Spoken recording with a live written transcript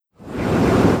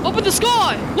in the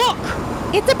sky! Look!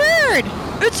 It's a bird!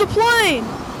 It's a plane!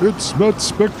 It's Matt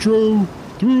Spectro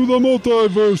through the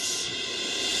multiverse.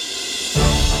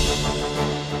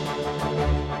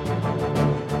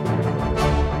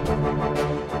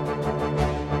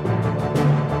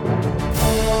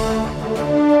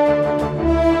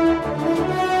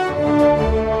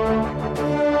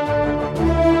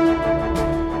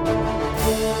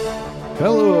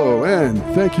 Hello, and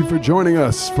thank you for joining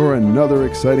us for another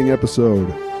exciting episode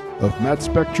of Matt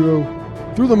Spectro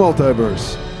through the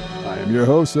multiverse. I am your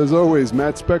host, as always,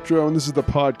 Matt Spectro, and this is the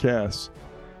podcast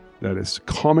that is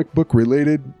comic book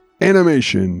related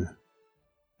animation.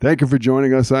 Thank you for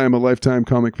joining us. I am a lifetime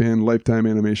comic fan, lifetime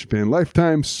animation fan,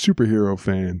 lifetime superhero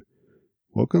fan.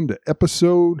 Welcome to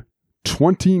episode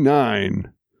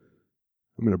 29.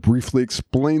 I'm going to briefly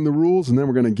explain the rules and then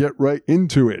we're going to get right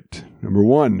into it. Number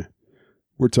 1,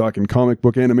 we're talking comic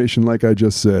book animation like I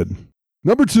just said.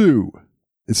 Number 2,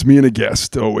 it's me and a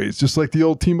guest, always. Just like the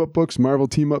old team-up books, Marvel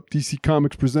Team Up, DC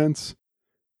Comics presents.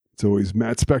 It's always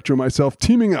Matt Spectro and myself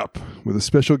teaming up with a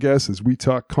special guest as we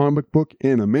talk comic book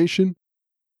animation.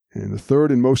 And the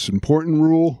third and most important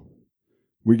rule,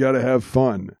 we got to have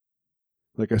fun.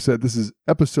 Like I said, this is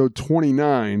episode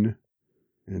 29.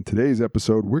 And today's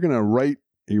episode, we're going to right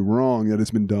a wrong that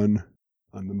has been done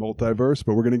on the multiverse,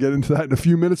 but we're going to get into that in a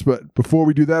few minutes. But before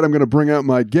we do that, I'm going to bring out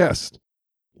my guest.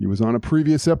 He was on a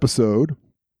previous episode,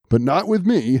 but not with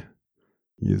me.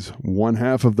 He is one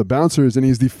half of the Bouncers, and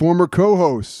he's the former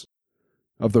co-host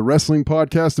of the wrestling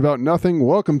podcast About Nothing.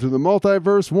 Welcome to the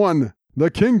Multiverse One,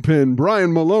 the Kingpin,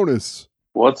 Brian Malonis.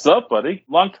 What's up, buddy?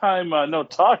 Long time no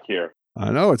talk here.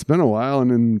 I know, it's been a while,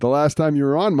 and then the last time you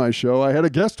were on my show, I had a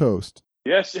guest host.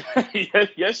 Yes,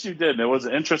 yes, you did. It was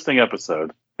an interesting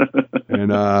episode.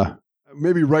 And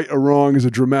maybe right or wrong is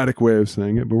a dramatic way of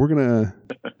saying it, but we're gonna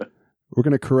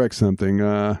correct something.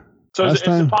 So is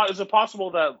it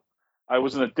possible that I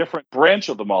was in a different branch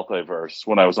of the multiverse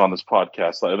when I was on this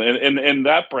podcast? In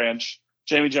that branch,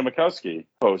 Jamie Jamakowski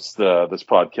hosts this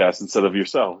podcast instead of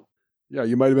yourself. Yeah,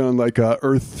 you might have been on like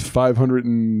Earth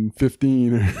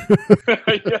 515.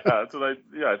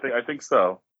 I think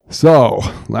so. So,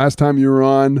 last time you were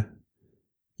on,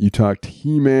 you talked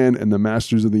He-Man and the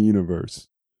Masters of the Universe.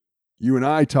 You and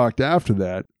I talked after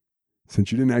that.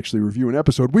 Since you didn't actually review an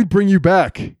episode, we'd bring you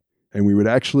back and we would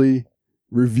actually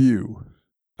review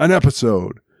an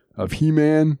episode of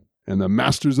He-Man and the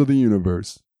Masters of the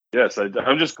Universe. Yes,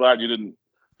 I'm just glad you didn't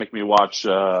make me watch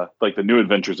like the New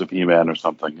Adventures of He-Man or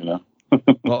something, you know?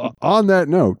 Well, on that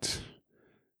note,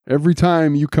 every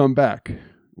time you come back,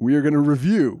 we are going to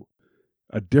review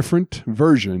a different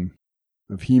version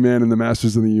of He-Man and the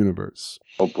Masters of the Universe.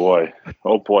 Oh boy.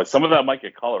 Some of that might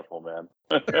get colorful, man.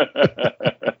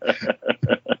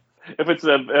 If it's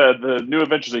the New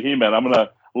Adventures of He-Man, I'm going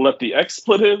to let the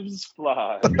expletives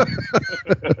fly.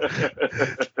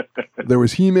 There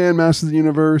was He-Man, Masters of the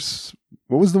Universe.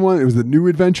 What was the one? It was the New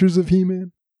Adventures of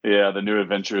He-Man? Yeah, the New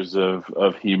Adventures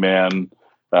of He-Man.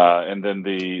 And then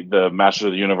the Masters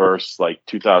of the Universe, like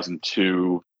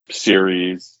 2002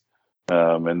 series.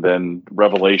 And then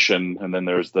Revelation, and then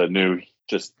there's the new,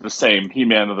 just the same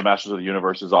He-Man of the Masters of the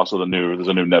Universe is also there's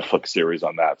a new Netflix series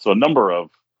on that. So a number of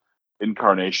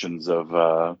incarnations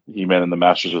of He-Man and the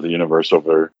Masters of the Universe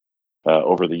over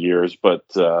the years. But,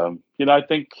 I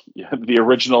think the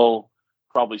original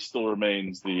probably still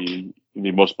remains the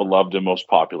most beloved and most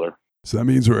popular. So that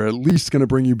means we're at least going to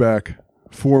bring you back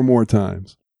 4 more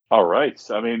times. All right.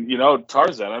 I mean,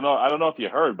 Tarzan, I don't know if you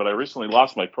heard, but I recently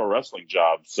lost my pro wrestling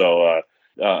job. So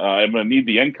I'm going to need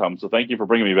the income. So thank you for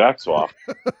bringing me back so often.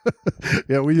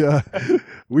 Yeah,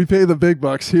 we pay the big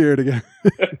bucks here to get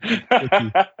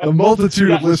the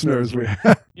multitude of listeners we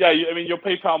have. Yeah, you'll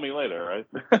PayPal me later, right?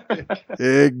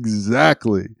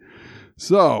 Exactly.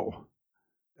 So,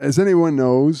 as anyone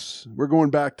knows, we're going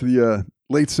back to the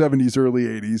late 70s, early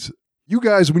 80s. You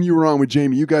guys, when you were on with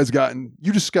Jamie, you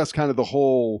discussed kind of the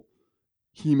whole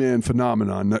He-Man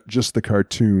phenomenon, not just the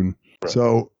cartoon. Right.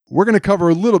 So we're going to cover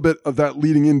a little bit of that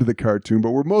leading into the cartoon,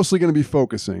 but we're mostly going to be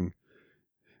focusing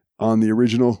on the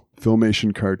original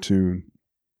Filmation cartoon.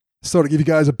 So to give you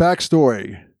guys a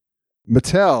backstory,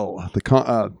 Mattel, the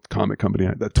comic company,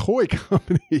 the toy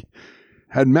company,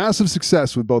 had massive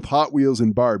success with both Hot Wheels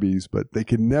and Barbies, but they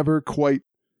could never quite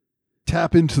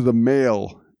tap into the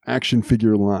male action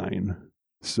figure line.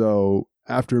 So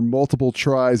after multiple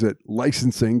tries at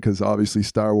licensing, because obviously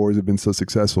Star Wars had been so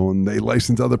successful and they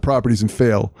licensed other properties and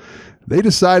fail, they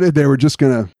decided they were just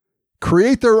going to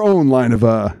create their own line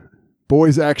of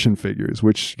boys action figures,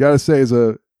 which gotta say is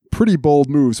a pretty bold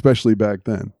move, especially back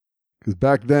then. Because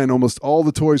back then, almost all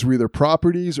the toys were either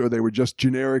properties or they were just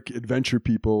generic adventure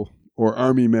people or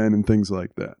army men and things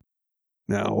like that.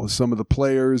 Now, some of the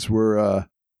players were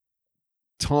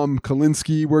Tom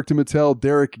Kalinske worked in Mattel,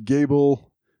 Derek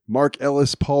Gable, Mark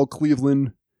Ellis, Paul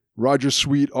Cleveland, Roger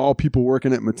Sweet, all people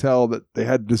working at Mattel that they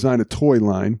had to design a toy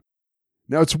line.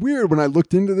 Now, it's weird when I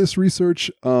looked into this research,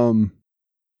 some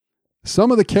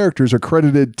of the characters are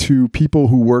credited to people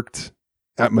who worked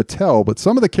at Mattel, but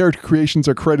some of the character creations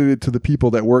are credited to the people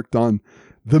that worked on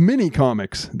the mini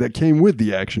comics that came with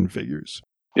the action figures.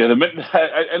 Yeah,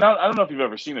 I don't know if you've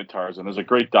ever seen it, Tarzan. There's a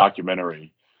great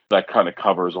documentary that kind of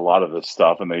covers a lot of this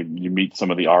stuff, and you meet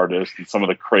some of the artists and some of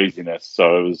the craziness.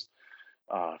 So it was,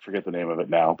 I forget the name of it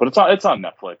now, but it's on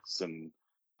Netflix, and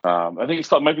I think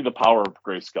it might be The Power of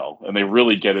Grayskull, and they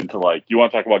really get into, like, you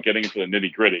want to talk about getting into the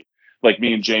nitty gritty, like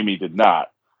me and Jamie did not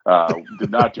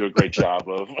do a great job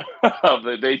of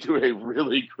they do a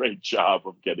really great job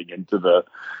of getting into the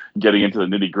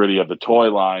nitty gritty of the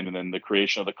toy line, and then the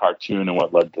creation of the cartoon and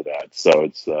what led to that. So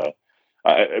it's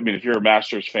I mean, if you're a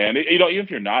Masters fan, even if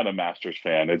you're not a Masters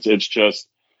fan, it's just,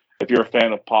 if you're a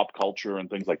fan of pop culture and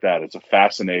things like that, it's a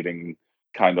fascinating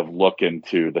kind of look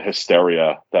into the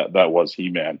hysteria that was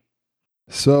He-Man.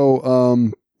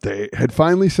 So they had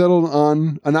finally settled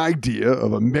on an idea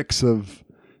of a mix of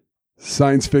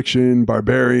science fiction,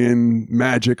 barbarian,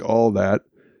 magic, all that.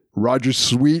 Roger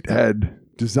Sweet had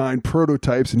designed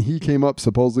prototypes, and he came up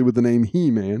supposedly with the name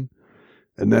He-Man.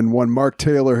 And then one Mark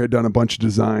Taylor had done a bunch of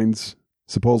designs,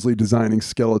 supposedly designing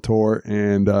Skeletor,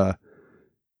 and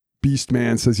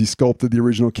Beastman says he sculpted the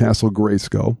original Castle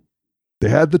Grayskull. They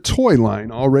had the toy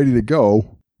line all ready to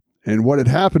go, and what had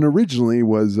happened originally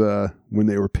was when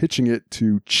they were pitching it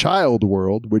to Child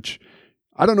World, which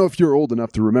I don't know if you're old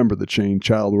enough to remember the chain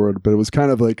Child World, but it was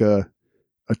kind of like a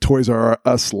Toys R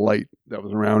Us light that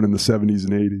was around in the 70s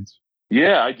and 80s.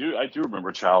 Yeah, I do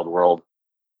remember Child World.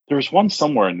 There was one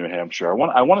somewhere in New Hampshire.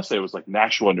 I want to say it was like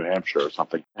Nashua, New Hampshire or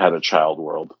something, had a Child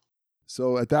World.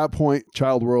 So at that point,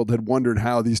 Child World had wondered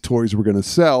how these toys were going to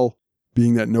sell,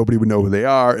 being that nobody would know who they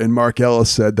are, and Mark Ellis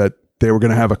said that they were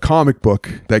going to have a comic book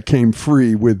that came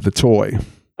free with the toy.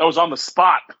 That was on the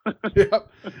spot.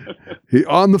 Yep. He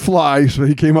on the fly, so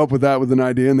he came up with that with an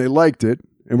idea, and they liked it.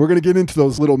 And we're going to get into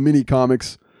those little mini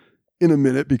comics in a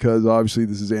minute, because obviously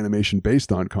this is animation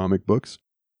based on comic books.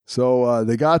 So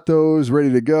they got those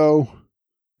ready to go.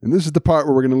 And this is the part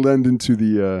where we're going to lend into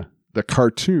the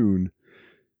cartoon.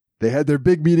 They had their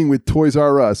big meeting with Toys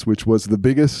R Us, which was the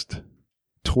biggest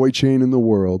toy chain in the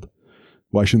world.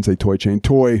 Well, I shouldn't say toy chain,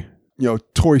 toy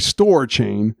store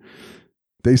chain.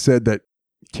 They said that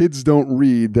kids don't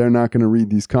read, they're not going to read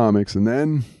these comics. And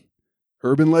then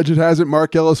urban legend has it,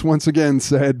 Mark Ellis once again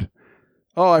said,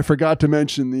 "Oh, I forgot to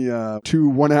mention the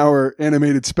 2 1-hour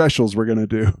animated specials we're going to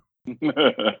do."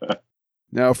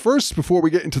 Now, first, before we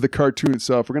get into the cartoon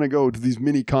itself, we're going to go to these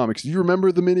mini comics. Do you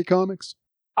remember the mini comics?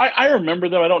 I remember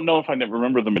them. I don't know if I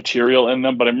remember the material in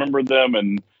them, but I remember them,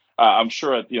 and I'm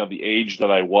sure at the age that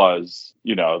I was,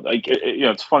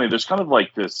 it's funny. There's kind of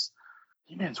like this.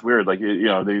 It's weird. Like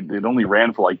they'd only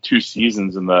ran for like 2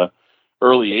 seasons in the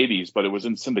early 80s, but it was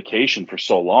in syndication for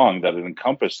so long that it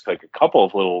encompassed like a couple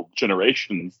of little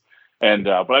generations. And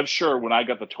but I'm sure when I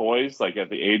got the toys, like at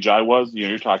the age I was,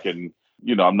 you're talking,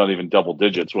 I'm not even double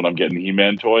digits when I'm getting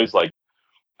He-Man toys. Like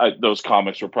those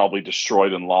comics were probably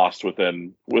destroyed and lost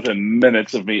within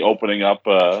minutes of me opening up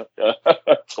a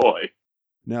toy.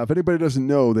 Now, if anybody doesn't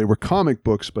know, they were comic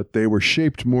books, but they were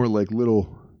shaped more like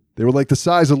they were like the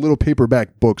size of little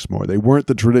paperback books more. They weren't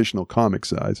the traditional comic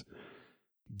size.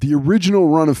 The original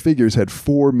run of figures had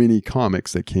 4 mini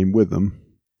comics that came with them.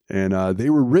 And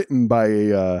they were written by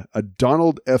a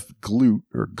Donald F.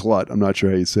 Glut, I'm not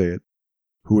sure how you say it,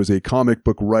 who was a comic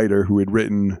book writer who had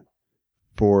written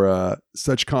for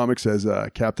such comics as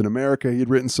Captain America. He had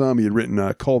written some. He had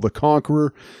written Call the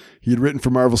Conqueror. He had written for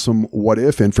Marvel some What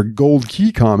If. And for Gold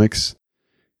Key Comics,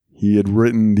 he had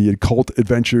written The Occult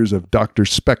Adventures of Dr.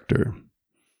 Spectre.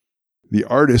 The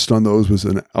artist on those was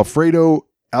an Alfredo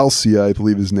Alcia, I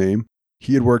believe his name.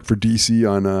 He had worked for DC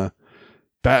on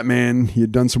Batman. He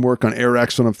had done some work on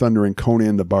Arax, Son of Thunder, and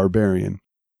Conan the Barbarian.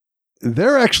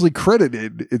 They're actually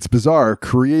credited, it's bizarre,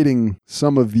 creating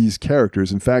some of these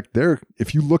characters. In fact,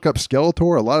 if you look up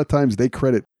Skeletor, a lot of times they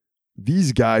credit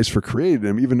these guys for creating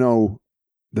them, even though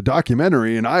the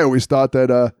documentary, and I always thought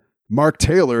that Mark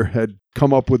Taylor had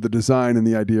come up with the design and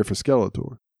the idea for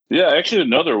Skeletor. Yeah, actually,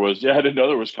 I didn't know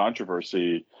there was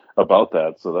controversy about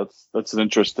that. So that's an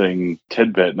interesting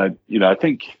tidbit. And I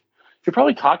think you're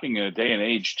probably talking in a day and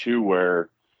age too, where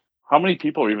how many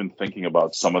people are even thinking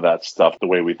about some of that stuff the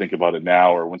way we think about it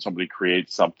now, or when somebody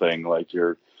creates something, like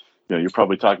you're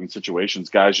probably talking situations,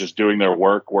 guys just doing their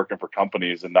work, working for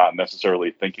companies and not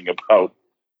necessarily thinking about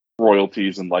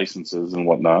royalties and licenses and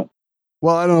whatnot.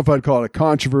 Well, I don't know if I'd call it a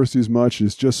controversy as much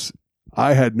as just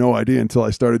I had no idea until I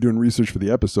started doing research for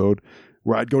the episode,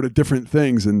 where I'd go to different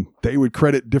things and they would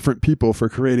credit different people for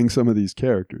creating some of these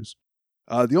characters.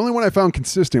 The only one I found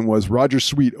consistent was Roger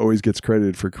Sweet always gets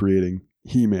credited for creating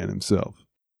He-Man himself.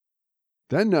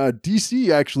 Then DC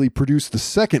actually produced the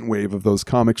second wave of those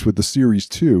comics with the Series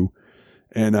 2,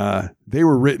 and they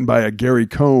were written by a Gary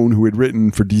Cohn, who had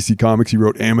written for DC Comics. He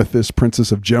wrote Amethyst,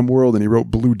 Princess of Gemworld, and he wrote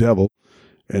Blue Devil.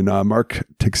 And Mark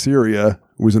Teixeira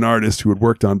was an artist who had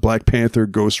worked on Black Panther,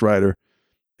 Ghost Rider,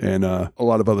 and a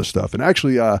lot of other stuff. And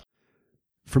actually,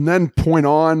 from then point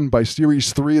on, by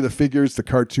Series 3 of the figures, the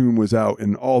cartoon was out,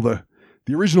 and all the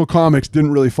original comics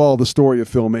didn't really follow the story of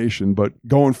Filmation, but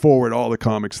going forward, all the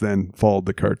comics then followed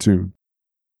the cartoon.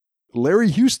 Larry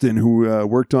Houston, who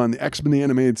worked on the X-Men the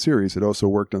Animated Series, had also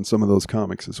worked on some of those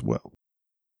comics as well.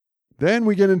 Then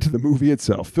we get into the movie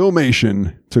itself.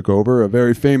 Filmation took over. A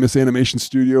very famous animation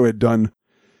studio, had done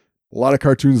a lot of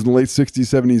cartoons in the late 60s,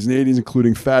 70s, and 80s,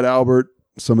 including Fat Albert,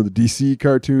 some of the DC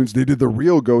cartoons. They did the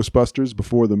real Ghostbusters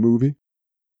before the movie.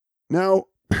 Now,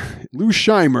 Lou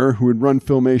Scheimer, who had run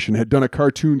Filmation, had done a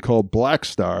cartoon called Black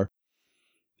Star,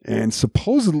 and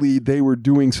supposedly they were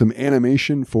doing some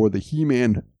animation for the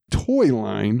He-Man toy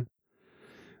line.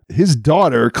 His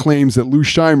daughter claims that Lou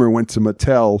Scheimer went to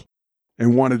Mattel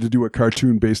and wanted to do a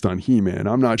cartoon based on He-Man.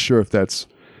 I'm not sure if that's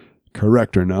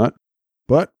correct or not,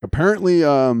 but apparently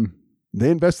they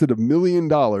invested $1 million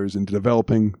into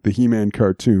developing the He-Man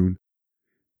cartoon,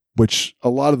 which a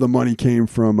lot of the money came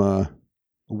from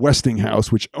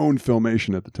Westinghouse, which owned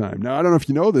Filmation at the time. Now, I don't know if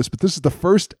you know this, but this is the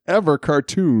first ever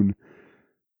cartoon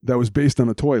that was based on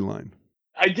a toy line.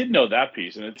 I did know that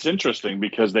piece, and it's interesting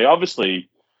because they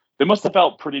must have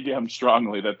felt pretty damn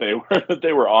strongly that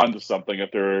they were onto something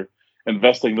if they're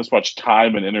investing this much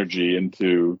time and energy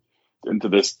into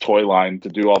this toy line to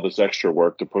do all this extra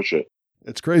work to push it.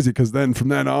 It's crazy because then from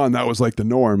then on, that was like the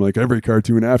norm. Like every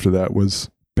cartoon after that was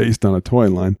based on a toy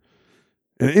line.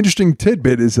 An interesting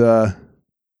tidbit is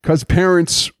because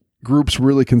parents groups were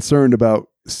really concerned about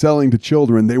selling to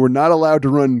children, they were not allowed to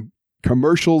run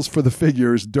commercials for the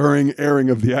figures during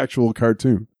airing of the actual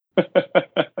cartoon.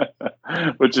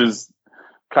 Which is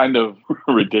kind of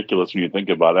ridiculous when you think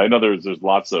about it. I know there's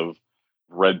lots of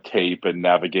red tape and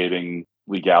navigating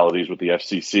legalities with the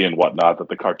FCC and whatnot that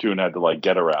the cartoon had to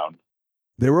get around.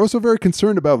 They were also very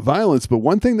concerned about violence, but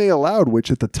one thing they allowed, which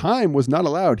at the time was not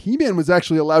allowed, He-Man was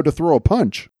actually allowed to throw a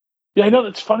punch. Yeah, I know.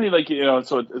 It's funny,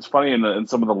 so it's funny in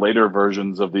some of the later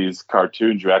versions of these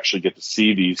cartoons, you actually get to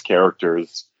see these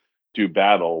characters do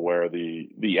battle, where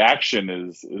the action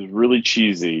is really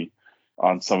cheesy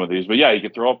on some of these. But yeah, you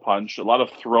can throw a punch, a lot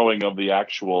of throwing of the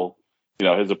actual,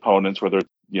 his opponents, whether it's,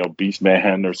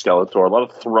 Beastman or Skeletor, a lot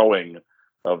of throwing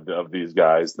of these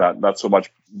guys, not so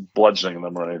much bludgeoning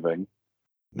them or anything.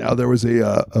 Now, there was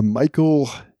a Michael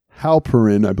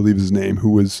Halperin, I believe his name,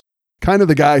 who was kind of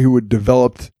the guy who had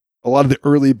developed a lot of the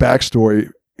early backstory.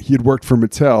 He had worked for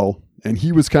Mattel, and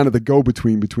he was kind of the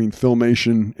go-between between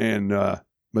Filmation and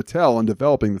Mattel on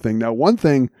developing the thing. Now, one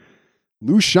thing,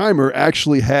 Lou Scheimer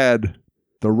actually had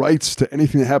the rights to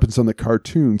anything that happens on the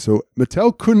cartoon, so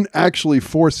Mattel couldn't actually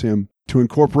force him to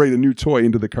incorporate a new toy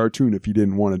into the cartoon if he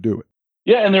didn't want to do it.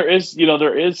 Yeah, and there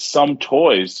is some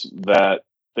toys that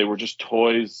they were just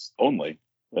toys only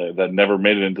that never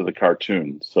made it into the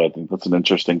cartoon. So I think that's an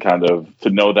interesting kind of, to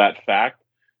know that fact.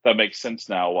 That makes sense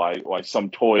now why some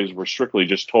toys were strictly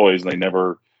just toys and they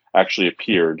never actually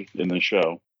appeared in the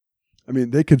show. I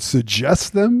mean, they could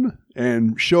suggest them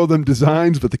and show them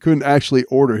designs, but they couldn't actually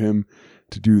order him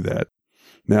to do that.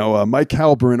 Now, Mike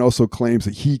Halperin also claims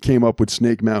that he came up with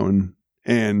Snake Mountain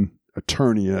and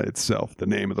Eternia itself, the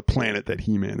name of the planet that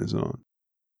He-Man is on.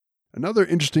 Another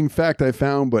interesting fact I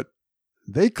found, but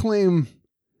they claim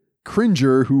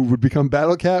Cringer, who would become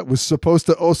Battle Cat, was supposed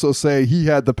to also say he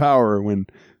had the power when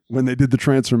they did the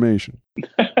transformation.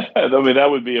 I mean, that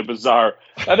would be a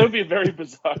very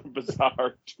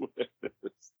bizarre twist.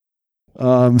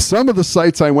 Some of the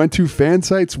sites I went to, fan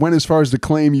sites, went as far as to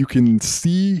claim you can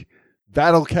see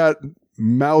Battle Cat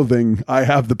mouthing, "I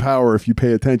have the power," if you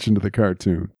pay attention to the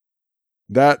cartoon.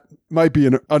 That might be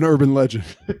an urban legend.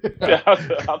 Yeah, I'll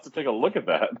have to take a look at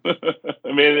that.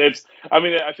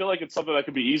 I feel like it's something that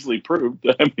could be easily proved.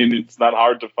 I mean, it's not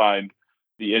hard to find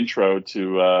the intro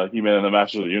to He-Man and the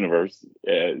Masters of the Universe,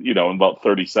 in about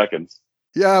 30 seconds.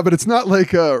 Yeah, but it's not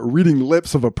like reading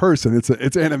lips of a person.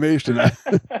 It's animation.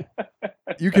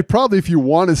 You could probably, if you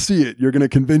want to see it, you're going to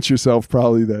convince yourself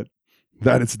probably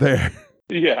that it's there.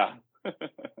 Yeah.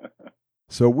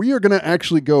 So we are going to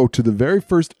actually go to the very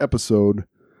first episode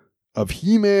of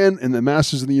He-Man and the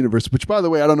Masters of the Universe, which, by the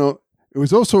way, I don't know, it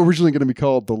was also originally going to be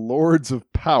called the Lords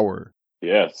of Power.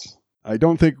 Yes. I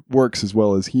don't think works as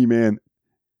well as He-Man.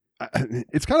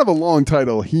 It's kind of a long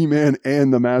title, He-Man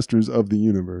and the Masters of the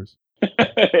Universe.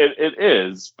 It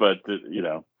is, but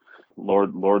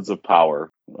Lords of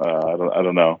Power. I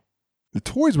don't know. The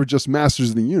toys were just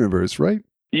Masters of the Universe, right?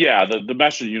 Yeah, the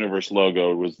Masters of the Universe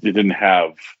logo it didn't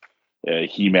have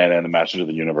He-Man and the Masters of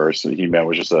the Universe. He-Man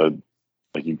was just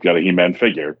you've got a He-Man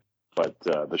figure, but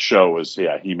the show was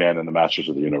He-Man and the Masters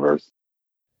of the Universe.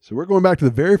 So we're going back to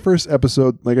the very first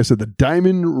episode. Like I said, the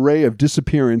Diamond Ray of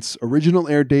Disappearance, original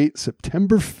air date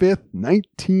September 5th,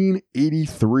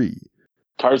 1983.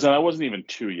 Tarzan, I wasn't even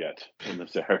 2 yet when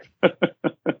this aired.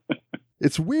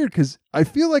 It's weird because I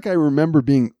feel like I remember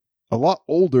being a lot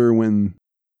older when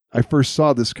I first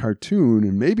saw this cartoon,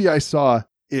 and maybe I saw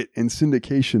it in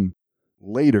syndication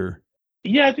later.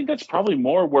 Yeah, I think that's probably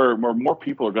more where more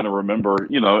people are going to remember.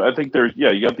 I think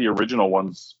you got the original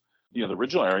ones, the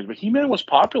original airings, but He-Man was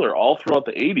popular all throughout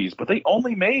the 80s, but they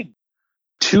only made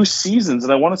 2 seasons,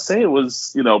 and I want to say it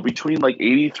was, between like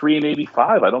 83 and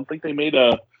 85. I don't think they made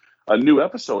a new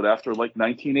episode after like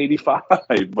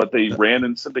 1985, but they ran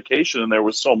in syndication, and there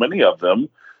was so many of them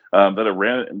that it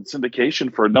ran in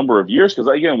syndication for a number of years. Because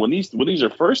again, when these are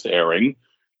first airing,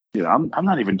 I'm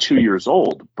not even 2 years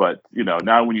old, but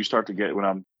now when you start to get when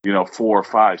I'm 4,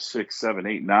 5, 6, 7,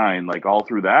 8, 9, like all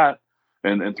through that,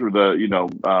 and through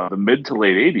the mid to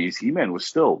late 80s, He-Man was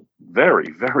still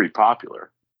very, very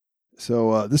popular.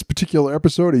 So this particular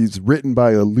episode is written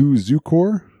by Lou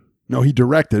Zukor. No, he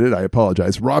directed it. I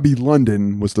apologize. Robbie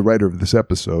London was the writer of this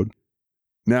episode.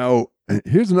 Now,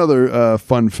 here's another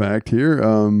fun fact here.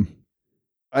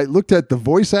 I looked at the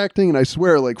voice acting, and I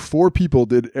swear like 4 people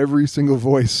did every single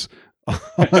voice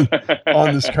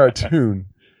on this cartoon.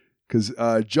 Because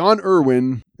John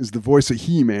Irwin is the voice of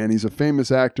He-Man. He's a famous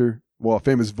actor, a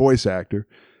famous voice actor.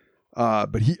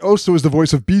 But he also is the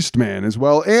voice of Beastman as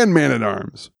well, and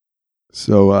Man-at-Arms.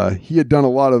 So he had done a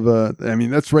lot of,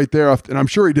 that's right there. And I'm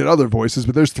sure he did other voices,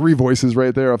 but there's 3 voices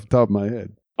right there off the top of my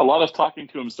head. A lot of talking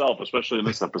to himself, especially in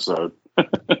this episode.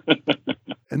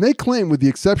 And they claim, with the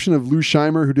exception of Lou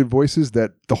Scheimer, who did voices,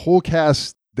 that the whole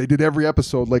cast, they did every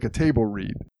episode like a table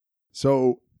read.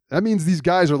 So that means these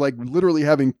guys are like literally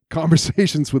having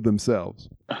conversations with themselves.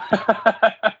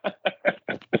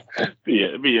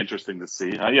 It'd be interesting to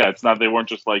see. They weren't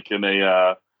just like in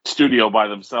a studio by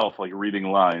themselves, like reading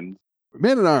lines.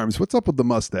 Man-at-Arms, what's up with the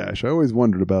mustache? I always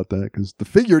wondered about that because the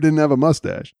figure didn't have a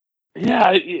mustache.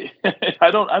 Yeah,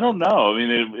 I don't know.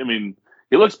 I mean,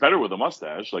 he looks better with a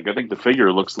mustache. Like I think the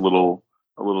figure looks a little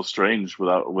strange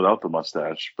without the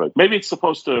mustache. But maybe it's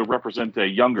supposed to represent a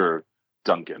younger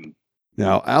Duncan.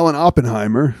 Now, Alan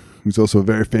Oppenheimer, who's also a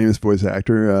very famous voice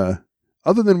actor,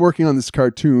 other than working on this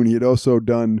cartoon, he had also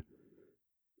done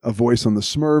a voice on the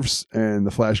Smurfs and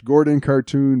the Flash Gordon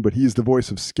cartoon. But he's the voice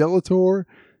of Skeletor.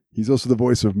 He's also the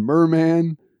voice of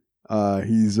Merman.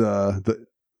 He's the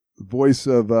voice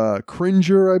of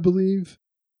Cringer, I believe.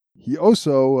 He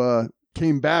also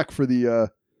came back for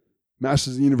the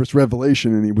Masters of the Universe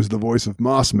Revelation, and he was the voice of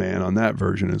Mossman on that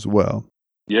version as well.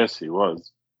 Yes, he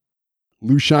was.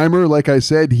 Lou Scheimer, like I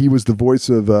said, he was the voice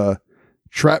of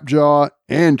Trapjaw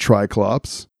and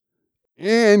Triclops.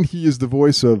 And he is the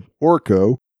voice of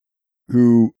Orko,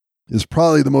 who is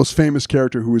probably the most famous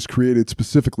character who was created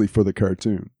specifically for the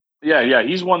cartoon. Yeah,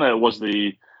 he's one that was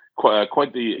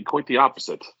quite the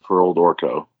opposite for old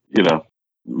Orko.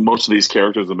 Most of these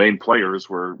characters, the main players,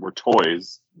 were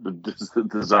toys, the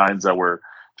designs that were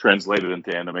translated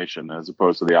into animation, as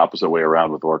opposed to the opposite way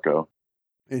around with Orko.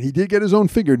 And he did get his own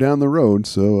figure down the road,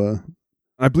 so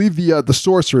I believe the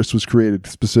Sorceress was created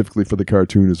specifically for the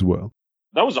cartoon as well.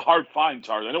 That was a hard find,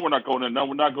 Tarzan. I know we're not going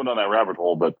down that rabbit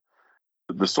hole, but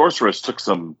the Sorceress took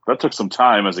some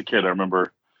time as a kid. I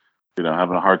remember,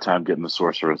 having a hard time getting the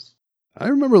Sorceress. I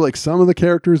remember like some of the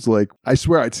characters, like I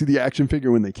swear I'd see the action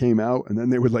figure when they came out, and then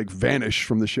they would like vanish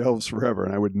from the shelves forever,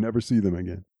 and I would never see them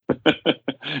again.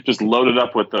 Just loaded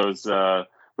up with those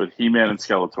with He-Man and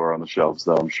Skeletor on the shelves,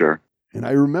 though, I'm sure. And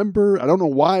I remember, I don't know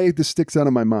why this sticks out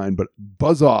of my mind, but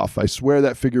Buzz Off, I swear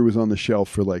that figure was on the shelf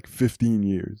for like 15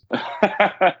 years.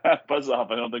 Buzz Off,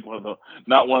 I don't think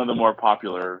not one of the more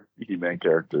popular He-Man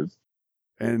characters.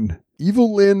 And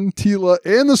Evil Lynn, Tila,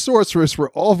 and the Sorceress were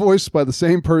all voiced by the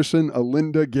same person,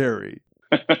 Alinda Gary.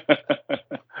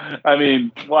 I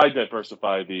mean, why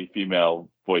diversify the female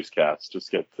voice cast?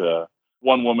 Just get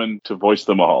one woman to voice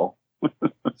them all.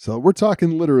 So we're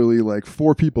talking literally like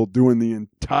 4 people doing the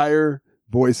entire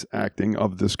voice acting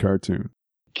of this cartoon.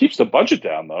 Keeps the budget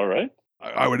down, though, right?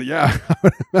 I would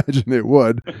imagine it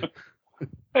would.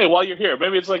 Hey, while you're here,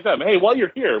 maybe it's like that. Hey, while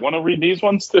you're here, want to read these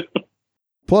ones too?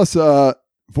 Plus,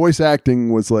 voice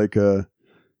acting was like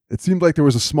it seemed like there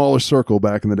was a smaller circle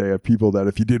back in the day of people that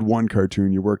if you did one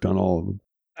cartoon, you worked on all of them.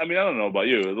 I mean, I don't know about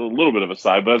you, a little bit of a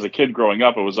side, but as a kid growing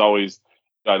up, I'd always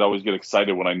get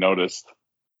excited when I noticed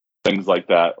things like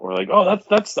that. Or like, oh,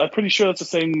 that's I'm pretty sure that's the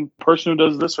same person who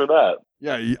does this or that.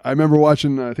 Yeah, I remember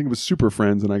watching, I think it was Super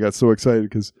Friends, and I got so excited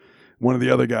because one of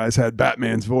the other guys had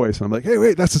Batman's voice. And I'm like, hey,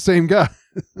 wait, that's the same guy.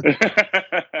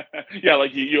 Yeah,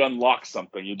 like you unlock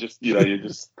something. You just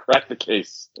crack the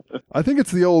case. I think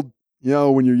it's the old,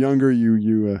 when you're younger,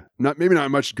 you maybe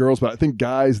not much girls, but I think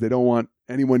guys, they don't want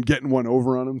anyone getting one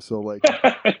over on them. So like,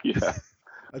 yeah.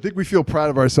 I think we feel proud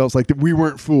of ourselves, like that we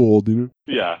weren't fooled,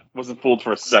 Yeah, wasn't fooled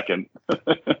for a second.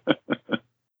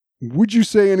 Would you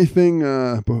say anything,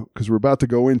 because we're about to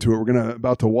go into it,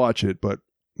 about to watch it, but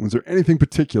was there anything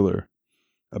particular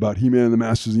about He-Man and the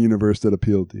Masters of the Universe that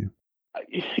appealed to you?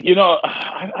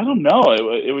 I don't know.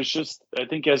 It was just, I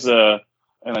think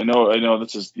and I know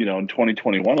this is, in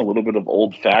 2021, a little bit of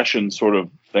old fashioned sort of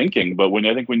thinking, but when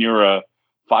you're a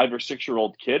 5 or 6 year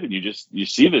old kid and you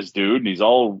see this dude and he's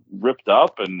all ripped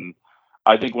up, and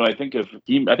I think when I think of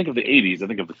the 80s, I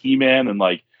think of He-Man, and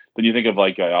like, then you think of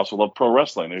like, I also love pro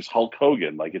wrestling. There's Hulk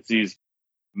Hogan. Like, it's these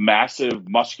massive,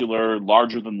 muscular,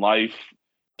 larger than life,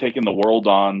 taking the world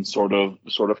on sort of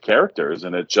characters.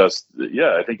 And it just,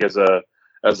 I think as a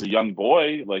young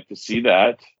boy, like, to see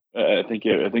that, I think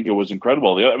it was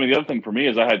incredible. The other thing for me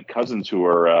is I had cousins who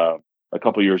were a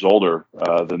couple years older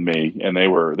than me, and they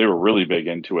were really big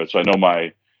into it. So I know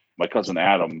my cousin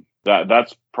Adam,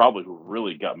 that's probably who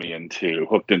really got me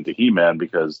hooked into He-Man,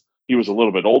 because he was a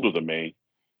little bit older than me,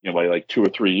 by like 2 or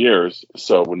 3 years.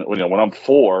 So when I'm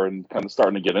 4 and kind of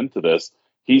starting to get into this,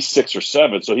 he's 6 or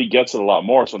 7, so he gets it a lot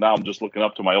more. So now I'm just looking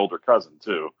up to my older cousin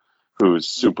too, who's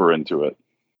super into it.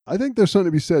 I think there's something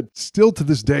to be said still to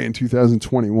this day in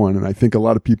 2021, and I think a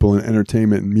lot of people in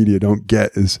entertainment and media don't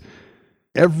get, is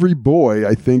every boy,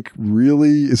 I think,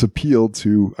 really is appealed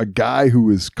to a guy who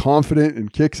is confident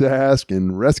and kicks ass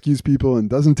and rescues people and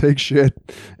doesn't take shit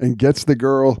and gets the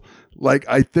girl. Like,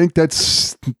 I think that's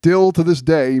still to this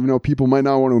day, even though people might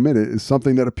not want to admit it, is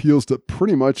something that appeals to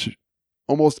pretty much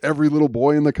almost every little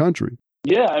boy in the country.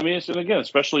 Yeah, I mean,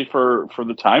 especially for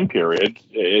the time period,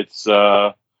 it's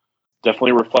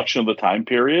definitely a reflection of the time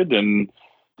period, and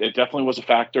it definitely was a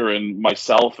factor in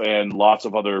myself and lots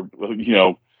of other,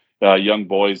 young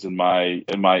boys in my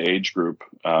age group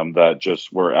that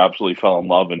just were absolutely fell in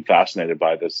love and fascinated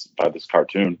by this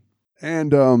cartoon.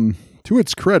 And to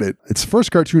its credit, it's the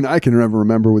first cartoon I can ever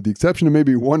remember, with the exception of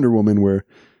maybe Wonder Woman, where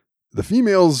the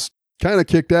females kind of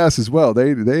kicked ass as well.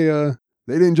 They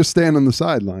didn't just stand on the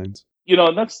sidelines.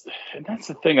 And that's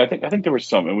the thing. I think there was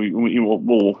some, and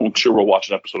I'm sure we'll watch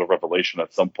an episode of Revelation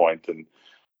at some point and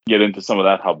get into some of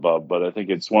that hubbub. But I think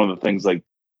it's one of the things, like,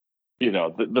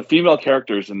 the female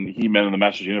characters in He-Man and the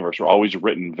Masters of the Universe were always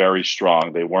written very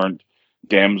strong. They weren't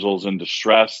damsels in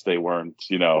distress. They weren't,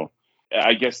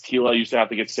 I guess Teela used to have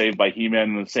to get saved by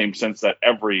He-Man in the same sense that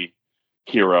every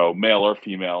hero, male or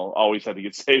female, always had to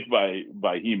get saved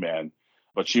by He-Man.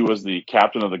 But she was the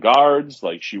captain of the guards.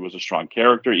 Like, she was a strong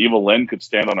character. Evil-Lyn could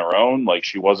stand on her own. Like,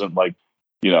 she wasn't like,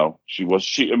 to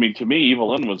me,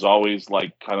 Evil-Lyn was always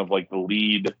like kind of like the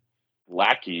lead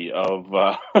lackey of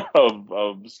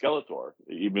Skeletor,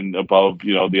 even above,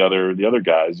 the other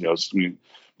guys,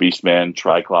 Beastman,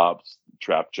 Triclops,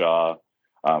 Trapjaw.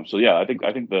 So yeah, I think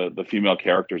the female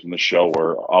characters in the show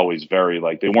were always very,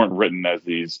 like, they weren't written as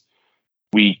these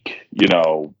weak,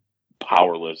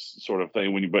 powerless sort of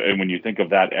thing. When you think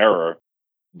of that era,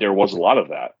 there was a lot of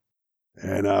that.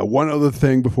 And one other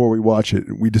thing before we watch it,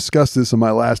 we discussed this in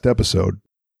my last episode.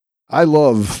 I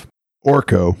love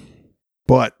Orko,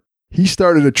 but he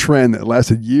started a trend that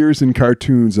lasted years in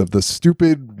cartoons of the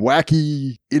stupid,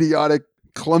 wacky, idiotic,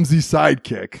 clumsy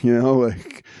sidekick.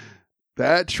 Like,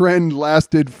 that trend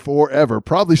lasted forever.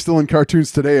 Probably still in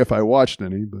cartoons today if I watched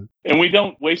any. And we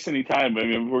don't waste any time. I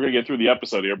mean, we're going to get through the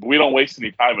episode here, but we don't waste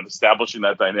any time in establishing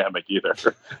that dynamic either.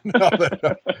 No.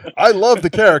 I love the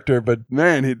character, but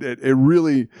man, it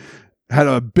really had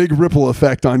a big ripple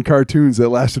effect on cartoons that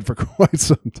lasted for quite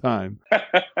some time.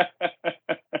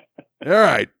 All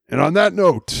right. And on that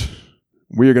note,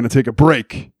 we are going to take a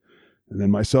break. And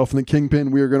then myself and the Kingpin,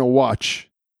 we are going to watch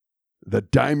The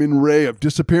Diamond Ray of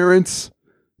Disappearance.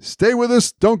 Stay with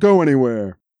us. Don't go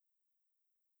anywhere.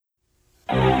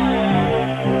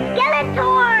 Skeletor!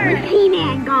 With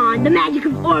He-Man gone, the magic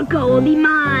of Orko will be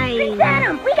mine. Prince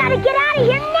Adam, we gotta get out of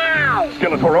here now!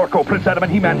 Skeletor, Orko, Prince Adam,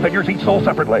 and He-Man figures each sold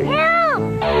separately. Help!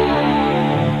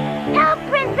 Help,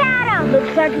 Prince Adam!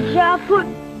 Looks like a job for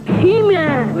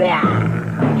He-Man.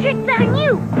 Trick's on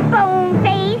you, bone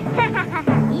face.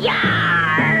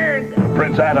 Yarg!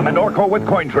 Prince Adam and Orko with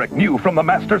Coin Trick, new from the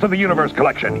Masters of the Universe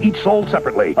collection, each sold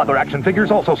separately. Other action figures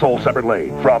also sold separately.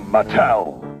 From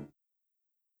Mattel.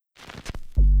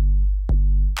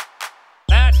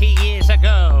 30 years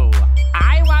ago,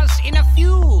 I was in a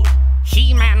feud.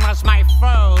 He-Man was my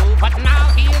foe, but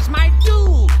now he is my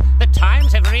dude. The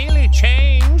times have really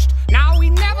changed. Now we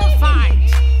never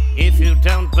fight. If you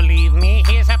don't believe me,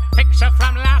 here's a picture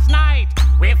from last night.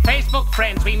 We're Facebook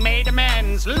friends, we made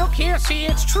amends. Look here, see,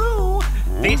 it's true.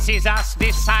 This is us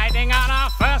deciding on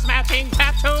our first matching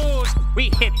tattoos.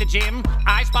 We hit the gym,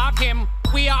 I spot him.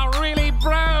 We are really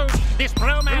bros. This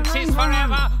bromance is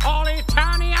forever. All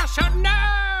Eternia should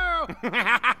know.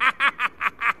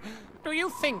 Do you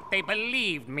think they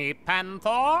believed me,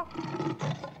 Panther?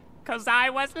 'Cause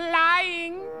I was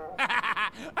lying.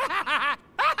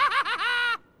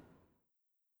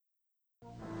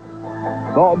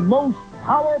 The most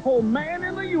powerful man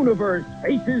in the universe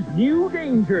faces new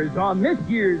dangers on this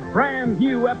year's brand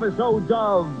new episodes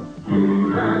of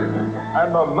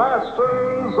And the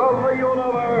Masters of the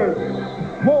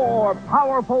Universe. More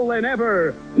powerful than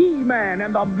ever, He-Man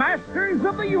and the Masters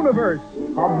of the Universe,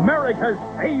 America's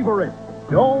favorite.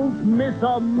 Don't miss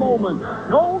a moment.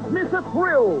 Don't miss a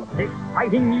thrill.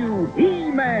 Exciting new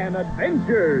He-Man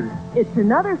adventures. It's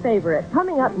another favorite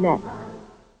coming up next.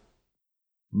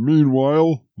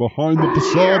 Meanwhile, behind the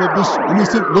facade of this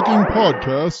innocent-looking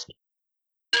podcast...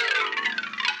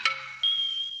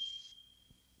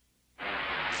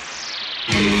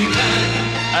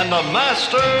 And the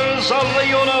Masters of the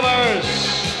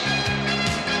Universe.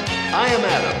 I am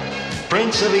Adam,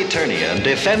 Prince of Eternia and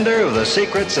defender of the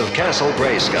secrets of Castle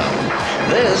Grayskull.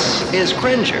 This is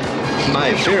Cringer,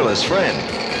 my fearless friend.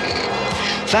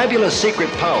 Fabulous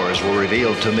secret powers were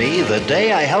revealed to me the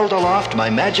day I held aloft my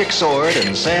magic sword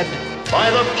and said, "By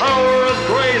the power of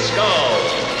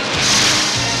Grayskull!"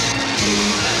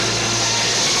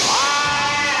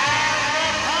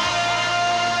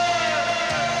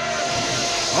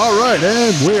 All right,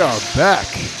 and we are back.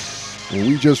 And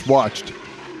we just watched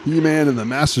He-Man and the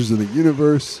Masters of the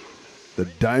Universe, the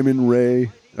Diamond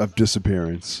Ray of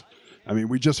Disappearance. I mean,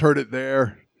 we just heard it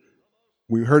there.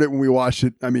 We heard it when we watched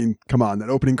it. I mean, come on, that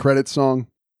opening credits song,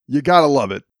 you gotta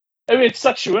love it. I mean, it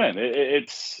sucks you in.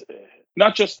 It's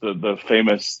not just the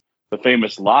famous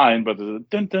line, but the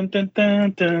dun dun dun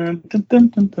dun dun dun dun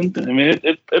dun dun dun. I mean,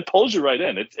 it pulls you right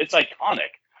in. It's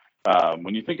iconic.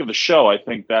 When you think of the show, I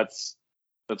think that's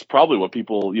probably what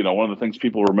people, one of the things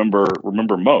people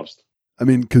remember most. I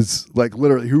mean, because like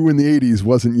literally, who in the 80s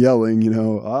wasn't yelling,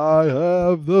 I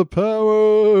have the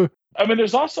power? I mean,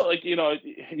 there's also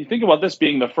you think about this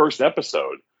being the first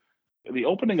episode, the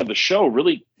opening of the show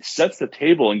really sets the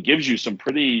table and gives you some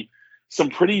pretty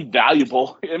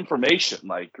valuable information.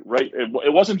 Like, right,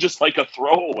 it wasn't just like a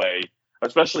throwaway.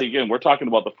 Especially again, we're talking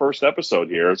about the first episode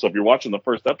here. So if you're watching the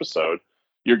first episode,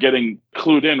 you're getting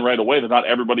clued in right away that not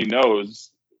everybody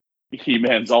knows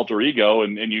He-Man's alter ego,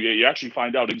 and you actually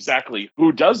find out exactly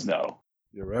who does know.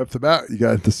 Yeah, right off the bat, you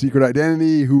got the secret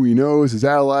identity, who he knows, his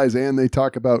allies, and they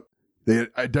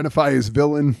identify his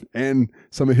villain and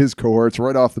some of his cohorts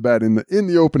right off the bat in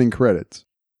the opening credits.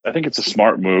 I think it's a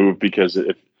smart move because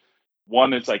it's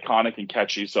iconic and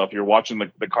catchy. So if you're watching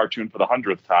the cartoon for the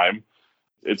 100th time,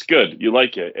 it's good. You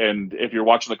like it. And if you're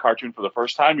watching the cartoon for the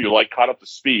first time, you're caught up to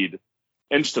speed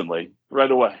instantly,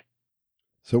 right away.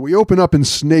 So we open up in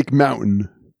Snake Mountain.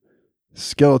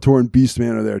 Skeletor and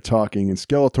Beastman are there talking, and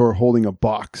Skeletor holding a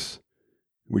box,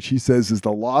 which he says is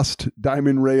the lost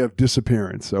Diamond Ray of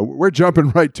Disappearance. So we're jumping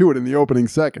right to it in the opening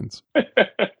seconds.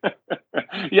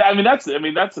 Yeah, I mean that's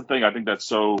the thing. I think that's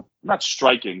so not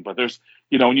striking, but there's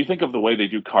when you think of the way they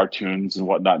do cartoons and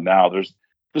whatnot now, there's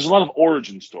a lot of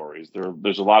origin stories.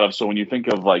 There's a lot of, so when you think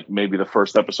of maybe the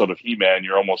first episode of He-Man,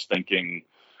 you're almost thinking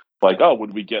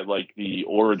would we get the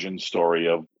origin story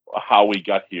of how we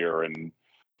got here and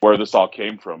where this all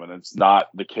came from? And it's not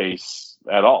the case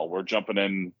at all. We're jumping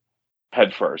in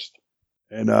head first.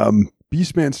 And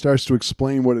Beastman starts to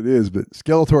explain what it is, but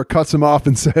Skeletor cuts him off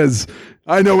and says,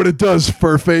 "I know what it does,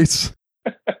 Furface."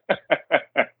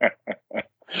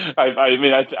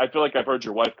 I feel like I've heard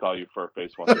your wife call you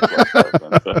Furface once or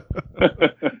twice.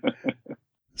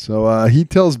 So he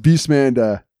tells Beastman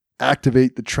to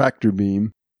activate the tractor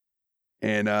beam.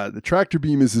 And the tractor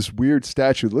beam is this weird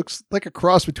statue. It looks like a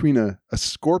cross between a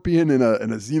scorpion and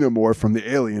a xenomorph from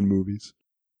the Alien movies.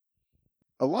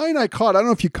 A line I caught, I don't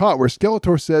know if you caught, where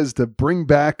Skeletor says to bring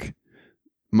back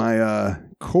my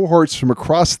cohorts from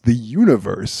across the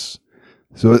universe.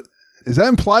 So is that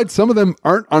implied some of them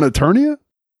aren't on Eternia?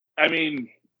 I mean,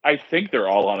 I think they're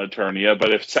all on Eternia, but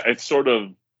it's sort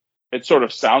of it sort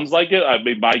of sounds like it. I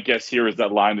mean, my guess here is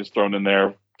that line is thrown in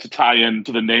there to tie in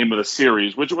to the name of the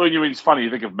series, which, when you mean, it's funny, you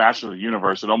think of Masters of the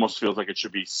Universe, it almost feels like it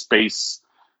should be space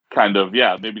kind of,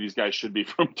 maybe these guys should be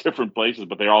from different places,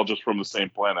 but they're all just from the same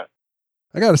planet.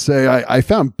 I gotta say, I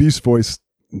found Beast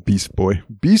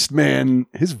Man,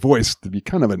 his voice to be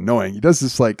kind of annoying. He does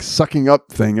this like sucking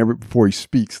up thing before he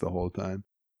speaks the whole time.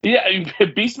 Yeah,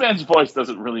 Beastman's voice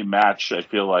doesn't really match, I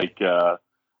feel like,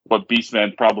 what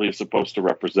Beastman probably is supposed to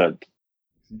represent.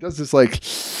 He does this like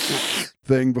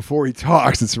thing before he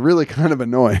talks. It's really kind of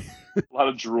annoying. A lot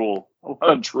of drool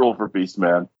for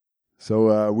Beastman.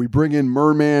 So we bring in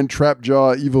Merman,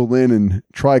 Trapjaw, Evil Lyn, and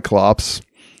Triclops.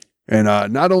 And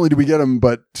not only do we get them,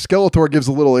 but Skeletor gives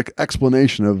a little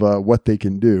explanation of what they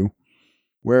can do.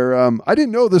 Where I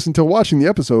didn't know this until watching the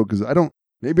episode, because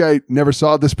maybe I never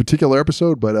saw this particular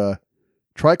episode, but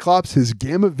Triclops, his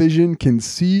gamma vision can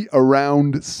see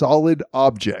around solid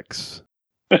objects.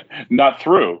 Not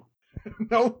through.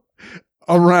 No,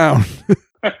 around.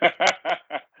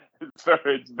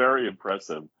 It's very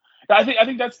impressive. I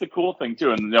think that's the cool thing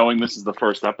too. And knowing this is the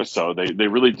first episode, they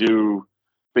really do.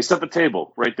 They set the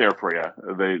table right there for you.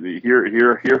 They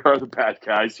here are the bad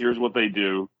guys. Here's what they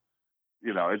do.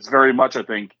 It's very much, I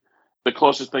think, the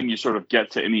closest thing you sort of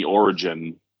get to any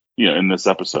origin, in this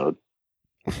episode.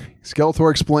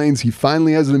 Skeletor explains he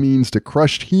finally has the means to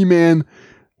crush He-Man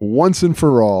once and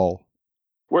for all.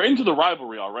 We're into the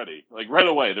rivalry already. Like right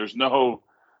away, there's no.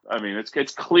 I mean,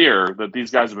 it's clear that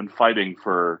these guys have been fighting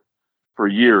for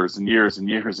years and years and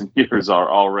years and years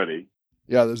already.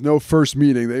 Yeah, there's no first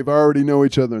meeting. They've already know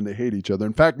each other and they hate each other.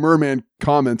 In fact, Merman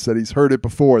comments that he's heard it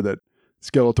before, that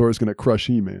Skeletor is going to crush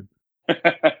He-Man.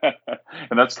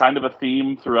 And that's kind of a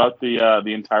theme throughout the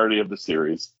entirety of the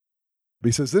series. But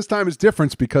he says this time is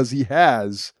different because he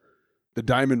has the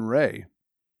Diamond Ray.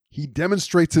 He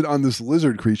demonstrates it on this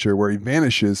lizard creature where he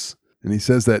vanishes, and he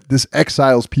says that this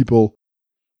exiles people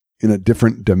in a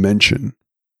different dimension.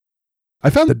 I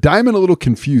found the diamond a little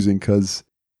confusing because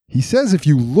he says if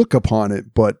you look upon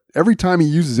it, but every time he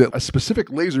uses it, a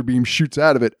specific laser beam shoots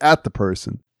out of it at the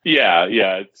person. Yeah,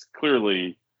 it's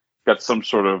clearly got some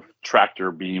sort of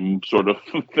tractor beam sort of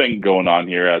thing going on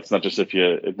here. It's not just if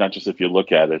you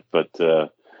look at it, but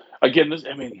again,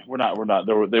 we're not.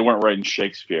 They weren't writing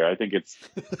Shakespeare. I think it's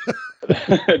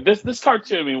this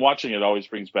cartoon. I mean, watching it always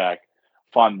brings back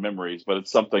fond memories, but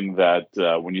it's something that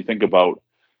when you think about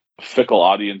fickle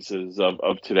audiences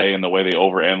of today and the way they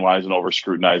overanalyze and over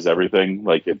scrutinize everything,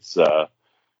 like it's.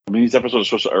 These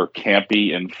episodes are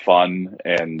campy and fun,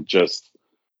 and just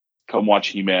come watch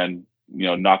He-Man,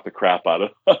 knock the crap out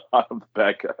of the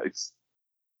bad guys.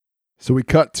 So we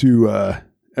cut to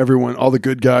everyone, all the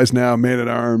good guys now,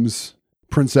 Man-at-Arms,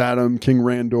 Prince Adam, King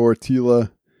Randor,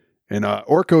 Teela, and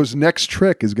Orko's next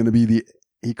trick is going to be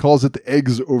he calls it the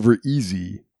eggs over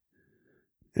easy.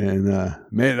 And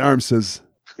Man-at-Arms says,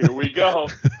 here we go.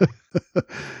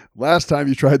 Last time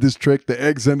you tried this trick, the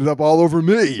eggs ended up all over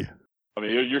me. I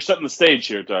mean, you're setting the stage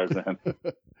here, Tarzan.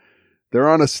 They're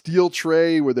on a steel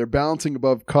tray where they're balancing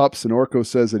above cups, and Orko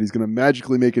says that he's going to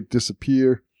magically make it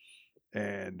disappear,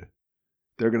 and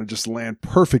they're going to just land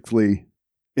perfectly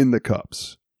in the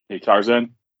cups. Hey,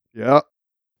 Tarzan? Yeah?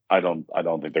 I don't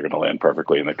think they're going to land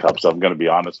perfectly in the cups. I'm going to be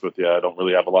honest with you. I don't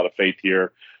really have a lot of faith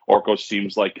here. Orko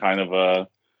seems like kind of a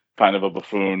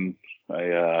buffoon.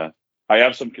 I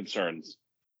have some concerns.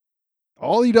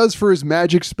 All he does for his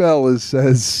magic spell is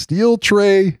says, steel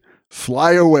tray,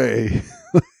 fly away.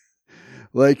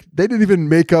 Like, they didn't even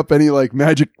make up any,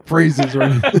 magic phrases or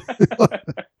anything.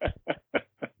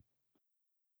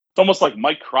 It's almost like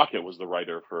Mike Crockett was the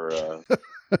writer for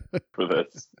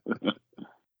this.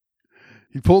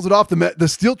 He pulls it off. The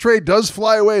steel tray does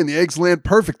fly away, and the eggs land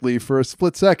perfectly for a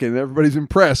split second. Everybody's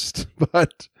impressed,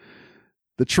 but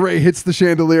the tray hits the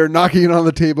chandelier, knocking it on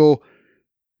the table,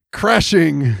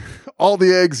 crashing all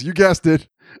the eggs, you guessed it,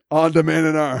 onto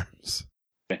Man-at-Arms.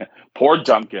 Poor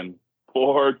Duncan.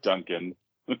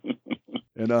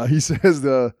 And he says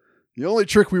the only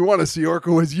trick we want to see,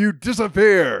 Orko, is you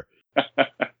disappear.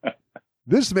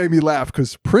 This made me laugh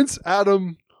because Prince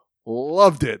Adam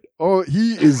loved it. Oh,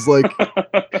 he is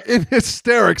in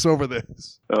hysterics over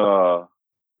this. So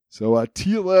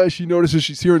Teela, she notices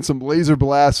she's hearing some laser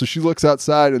blasts, so she looks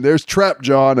outside, and there's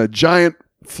Trapjaw on a giant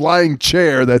flying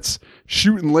chair that's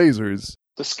shooting lasers.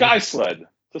 The Sky Sled.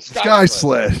 Sky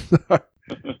Sled.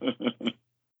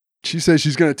 She says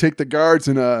she's going to take the guards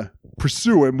and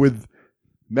pursue him with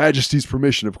Majesty's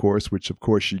permission, of course, which of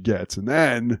course she gets. And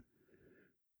then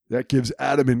that gives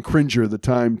Adam and Cringer the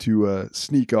time to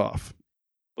sneak off.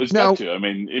 Well, he's got to. I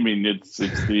mean, it's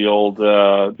the old,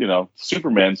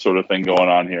 Superman sort of thing going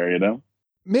on here,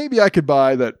 Maybe I could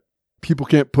buy that people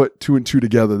can't put two and two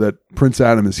together that Prince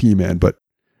Adam is He-Man, but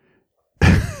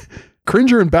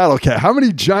Cringer and Battle Cat, how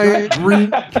many giant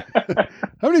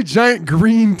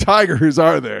green tigers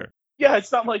are there? Yeah,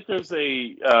 it's not like there's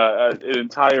an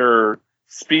entire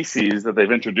species that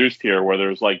they've introduced here where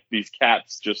there's like these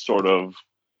cats just sort of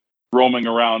roaming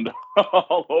around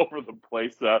all over the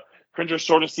place. Cringer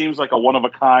sort of seems like a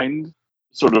one-of-a-kind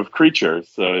sort of creature.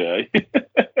 So yeah.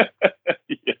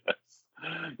 Yes.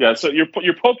 Yeah, so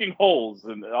you're poking holes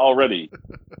already.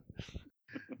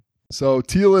 So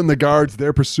Teela and the guards,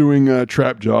 they're pursuing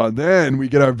Trapjaw. And then we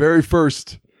get our very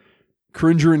first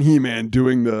Cringer and He-Man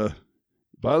doing the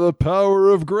by the power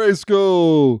of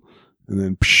Grayskull. And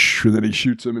then he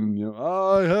shoots him and,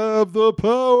 I have the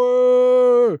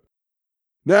power.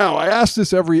 Now, I ask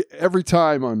this every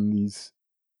time on these,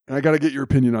 and I got to get your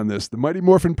opinion on this. The Mighty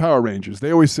Morphin Power Rangers,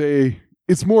 they always say,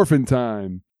 it's Morphin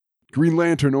time. Green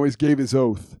Lantern always gave his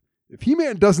oath. If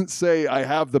He-Man doesn't say, I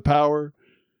have the power,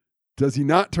 does he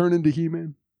not turn into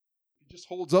He-Man? He just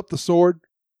holds up the sword?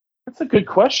 That's a good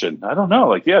question. I don't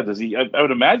know. Does he? I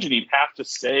would imagine he'd have to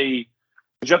say,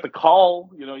 because you have to call,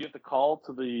 you have to call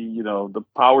to the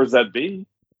powers that be.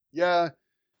 Yeah.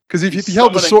 Because if he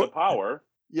held the sword. The power.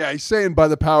 Yeah, he's saying by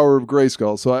the power of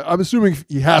Grayskull. So I'm assuming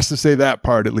he has to say that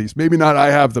part at least. Maybe not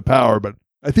I have the power, but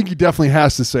I think he definitely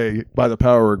has to say by the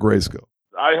power of Grayskull.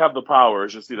 I have the power.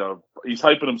 It's just, he's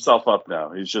hyping himself up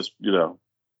now. He's just,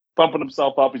 pumping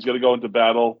himself up. He's going to go into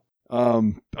battle.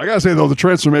 I got to say, though, the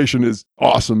transformation is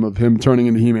awesome of him turning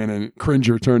into He-Man and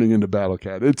Cringer turning into Battle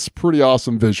Cat. It's pretty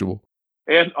awesome visual.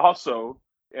 And also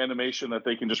animation that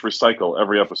they can just recycle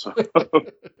every episode.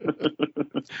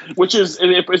 Which is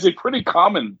a pretty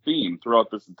common theme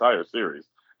throughout this entire series.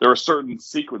 There are certain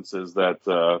sequences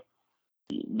that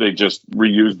they just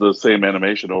reuse the same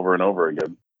animation over and over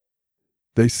again.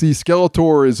 They see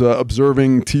Skeletor is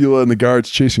observing Teela and the guards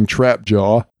chasing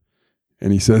Trapjaw.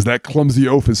 And he says that clumsy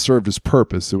oaf has served his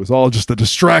purpose. It was all just a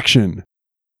distraction.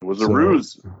 It was a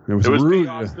ruse. It was a ruse.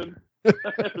 Austin.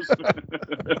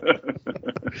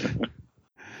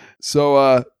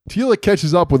 So Teela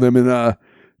catches up with him, and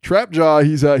Trapjaw,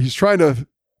 he's trying to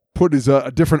put his a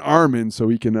different arm in so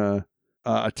he can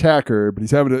attack her, but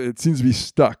it seems to be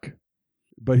stuck.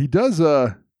 But he does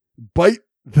bite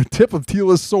the tip of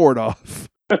Teela's sword off.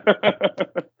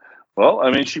 Well,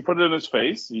 I mean, she put it in his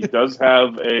face. He does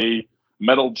have a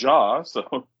metal jaw,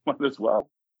 so might as well.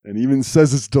 And even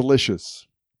says it's delicious.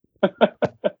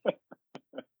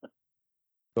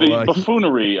 The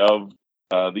buffoonery of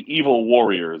the evil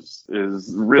warriors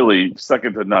is really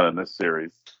second to none in this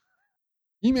series.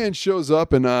 He-Man shows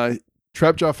up, and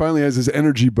Trapjaw finally has his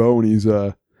energy bow, and he's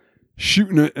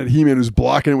shooting it at He-Man, who's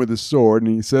blocking it with his sword.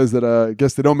 And he says that I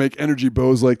guess they don't make energy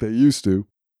bows like they used to.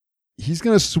 He's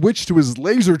going to switch to his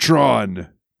Lasertron,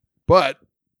 but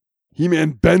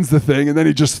He-Man bends the thing, and then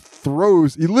he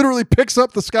literally picks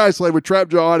up the Sky Slide with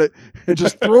Trapjaw on it and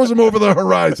just throws him over the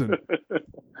horizon.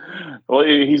 Well,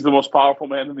 he's the most powerful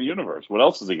man in the universe. What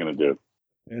else is he going to do?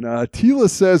 And Teela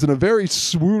says in a very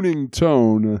swooning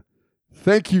tone,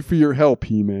 "Thank you for your help,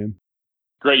 He-Man."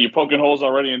 Great, you're poking holes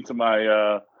already into my,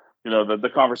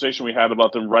 the conversation we had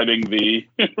about them writing the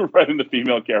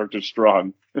female character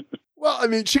strong. Well, I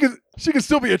mean, she could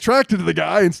still be attracted to the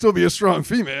guy and still be a strong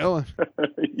female.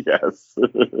 Yes.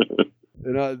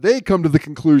 And they come to the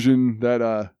conclusion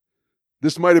that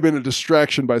this might have been a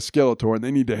distraction by Skeletor, and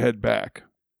they need to head back.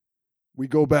 We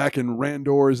go back, and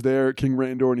Randor is there, King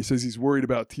Randor, and he says he's worried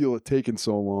about Teela taking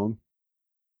so long.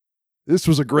 This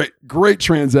was a great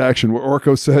transaction where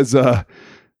Orko says a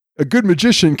good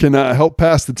magician can help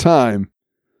pass the time.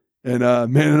 And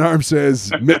Man-at-Arms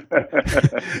says,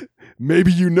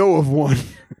 maybe you know of one.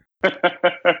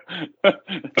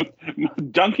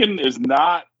 Duncan is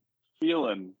not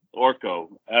feeling Orko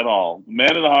at all.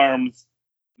 Man-at-Arms,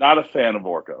 not a fan of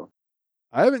Orko.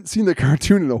 I haven't seen the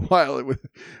cartoon in a while.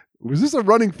 Was this a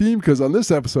running theme? Because on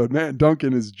this episode,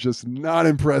 Duncan is just not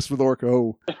impressed with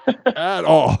Orko at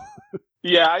all.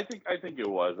 Yeah, I think it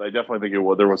was. I definitely think it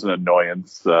was. There was an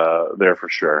annoyance there for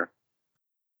sure.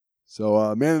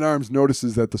 So Man-at-Arms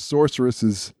notices that the sorceress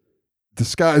is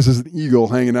disguised as an eagle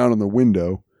hanging out on the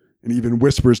window, and even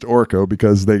whispers to Orko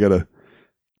because they got to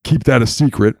keep that a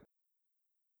secret.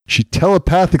 She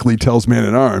telepathically tells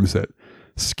Man-at-Arms that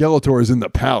Skeletor is in the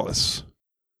palace.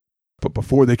 But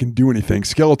before they can do anything,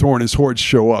 Skeletor and his hordes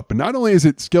show up. And not only is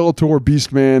it Skeletor,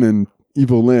 Beastman, and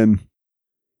Evil Lyn,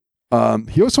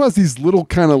 he also has these little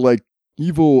kind of like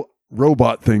evil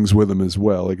robot things with him as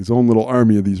well, like his own little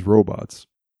army of these robots.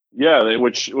 Yeah,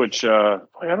 which I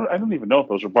don't even know if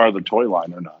those are part of the toy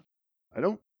line or not. I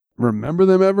don't remember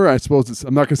them ever. I suppose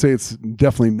I'm not going to say it's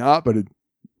definitely not, but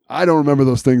I don't remember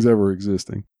those things ever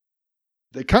existing.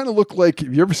 They kind of look like,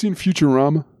 have you ever seen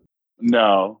Futurama?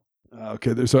 No.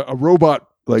 Okay, there's a robot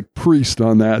like priest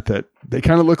on that they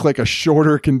kind of look like a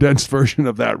shorter, condensed version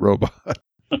of that robot.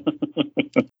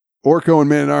 Orko and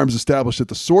Man-at-Arms establish that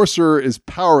the sorcerer is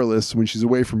powerless when she's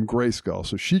away from Grayskull,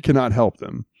 so she cannot help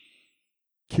them.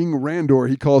 King Randor,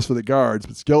 he calls for the guards,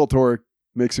 but Skeletor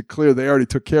makes it clear they already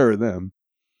took care of them.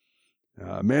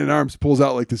 Man-at-Arms pulls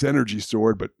out like this energy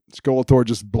sword, but Skeletor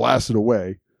just blasts it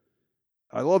away.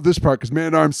 I love this part because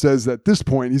Man-at-Arms says that at this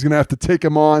point he's going to have to take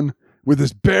him on with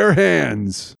his bare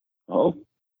hands. Oh,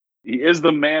 he is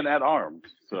the Man-at-Arms,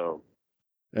 so.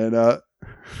 And,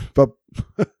 but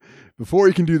before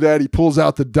he can do that, he pulls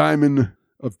out the Diamond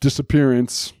of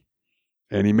Disappearance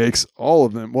and he makes all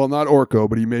of them. Well, not Orko,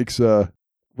 but he makes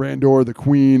Randor, the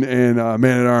Queen, and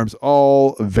Man-at-Arms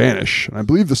all vanish. And I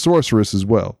believe the Sorceress as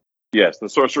well. Yes, the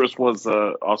Sorceress was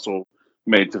also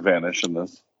made to vanish in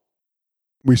this.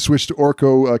 We switch to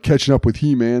Orko catching up with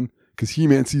He-Man because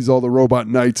He-Man sees all the robot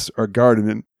knights are guarding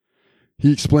it.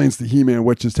 He explains to He-Man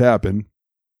what just happened.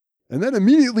 And then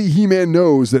immediately He-Man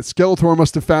knows that Skeletor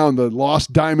must have found the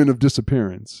lost Diamond of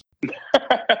Disappearance.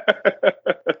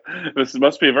 This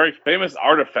must be a very famous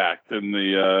artifact in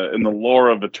the lore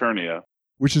of Eternia.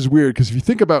 Which is weird, because if you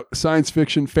think about science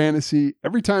fiction, fantasy,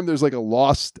 every time there's like a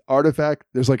lost artifact,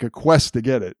 there's like a quest to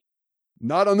get it.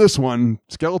 Not on this one.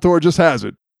 Skeletor just has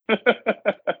it.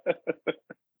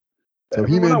 So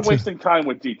we're not wasting time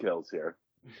with details here.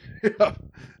 Yeah,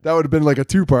 that would have been like a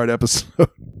 2-part episode.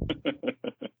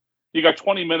 You got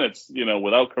 20 minutes,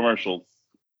 without commercials.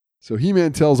 So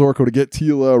He-Man tells Orko to get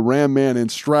Teela, Ram Man, and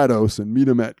Stratos and meet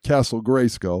him at Castle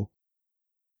Grayskull.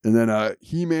 And then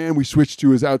He-Man, we switch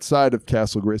to is outside of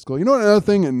Castle Grayskull. You know what, another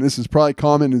thing, and this is probably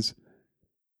common, is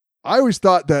I always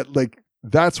thought that like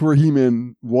that's where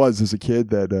He-Man was as a kid,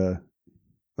 that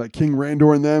like King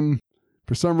Randor and them,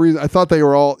 for some reason, I thought they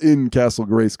were all in Castle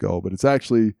Grayskull, but it's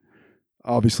actually,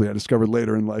 obviously I discovered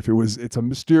later in life, it's a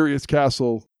mysterious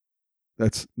castle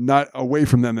that's not away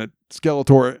from them that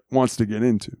Skeletor wants to get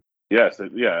into. Yes,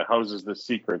 it houses the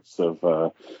secrets of.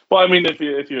 Well, I mean, if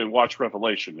you watch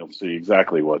Revelation, you'll see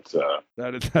exactly what.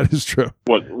 That is true.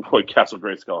 What Castle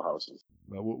Grayskull houses.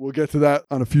 We'll get to that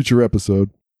on a future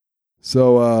episode.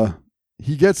 So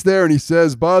he gets there and he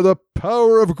says, "By the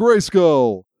power of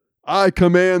Grayskull, I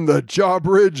command the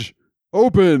drawbridge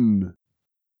open,"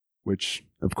 which,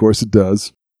 of course, it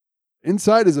does.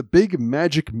 Inside is a big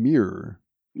magic mirror.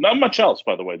 Not much else,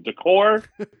 by the way. Decor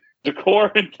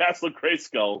in Castle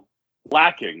Grayskull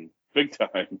lacking big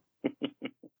time.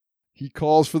 He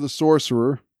calls for the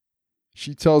sorcerer.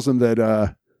 She tells him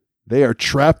that they are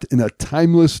trapped in a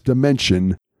timeless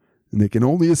dimension and they can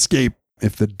only escape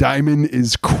if the diamond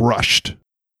is crushed.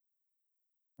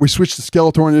 We switch to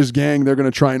Skeletor and his gang. They're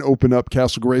going to try and open up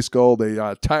Castle Grayskull. They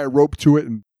tie a rope to it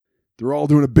and they're all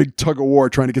doing a big tug of war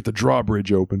trying to get the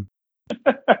drawbridge open.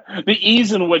 The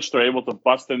ease in which they're able to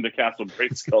bust into Castle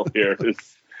Grayskull here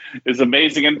is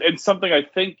amazing, and something I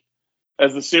think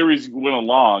as the series went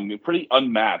along, pretty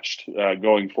unmatched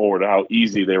going forward. How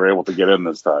easy they were able to get in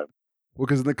this time. Well,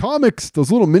 because in the comics,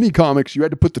 those little mini comics, you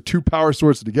had to put the 2 power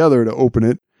swords together to open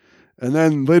it, and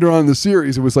then later on in the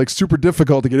series, it was like super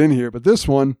difficult to get in here. But this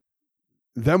one,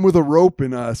 them with a rope,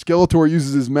 and Skeletor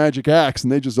uses his magic axe,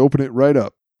 and they just open it right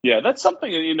up. Yeah, that's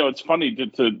something. It's funny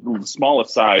to small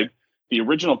aside. The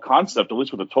original concept, at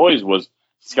least with the toys, was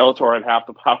Skeletor had half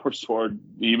the power sword,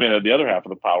 He-Man had the other half of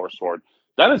the power sword.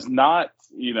 That is not,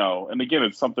 and again,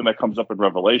 it's something that comes up in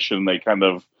Revelation. They kind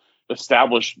of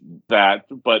establish that,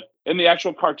 but in the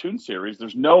actual cartoon series,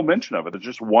 there's no mention of it. There's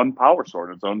just one power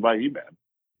sword. It's owned by He-Man.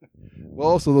 Well,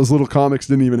 also those little comics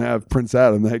didn't even have Prince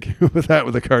Adam. That came with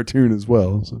the cartoon as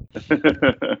well.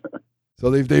 So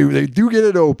they do get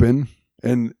it open.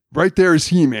 And right there is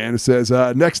He-Man. It says,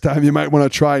 next time you might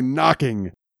want to try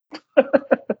knocking.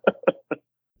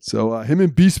 So him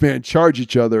and Beastman charge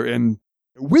each other. And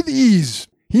with ease,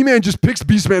 He-Man just picks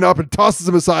Beastman up and tosses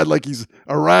him aside like he's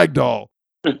a rag doll.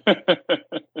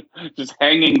 Just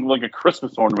hanging like a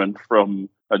Christmas ornament from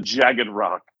a jagged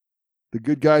rock. The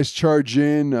good guys charge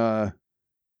in.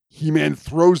 He-Man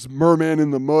throws Merman in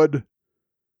the mud.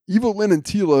 Evil Lynn and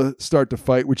Teela start to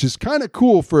fight, which is kind of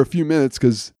cool for a few minutes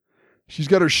because she's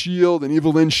got her shield and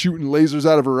Evil Lynn shooting lasers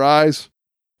out of her eyes.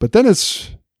 But then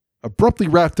it's abruptly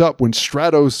wrapped up when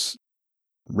Stratos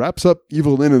wraps up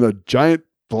Evil Lynn in a giant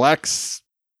black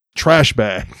trash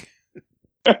bag.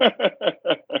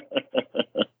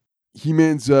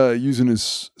 He-Man's using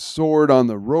his sword on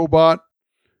the robot.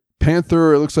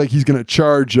 Panther, it looks like he's going to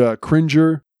charge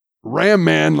Cringer. Ram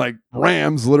Man, like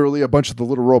rams literally a bunch of the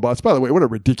little robots. By the way, what a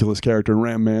ridiculous character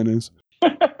Ram Man is.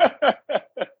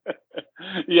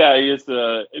 Yeah, he has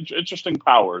interesting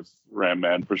powers, Ram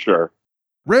Man, for sure.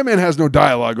 Ram Man has no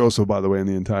dialogue also, by the way, in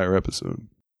the entire episode.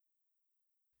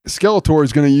 Skeletor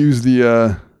is going to use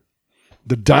the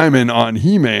diamond on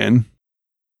He-Man.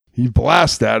 He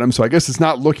blasts at him, so I guess it's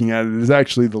not looking at it. It is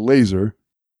actually the laser.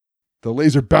 The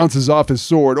laser bounces off his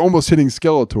sword, almost hitting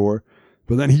Skeletor,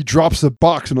 but then he drops the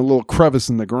box in a little crevice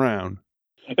in the ground.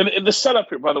 And the setup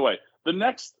here, by the way, the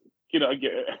next,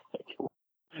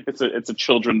 it's a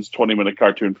children's 20-minute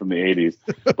cartoon from the 80s,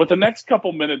 but the next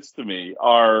couple minutes to me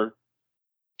are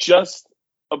just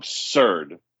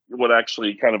absurd. What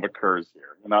actually kind of occurs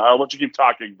here, and I'll let you keep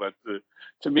talking. But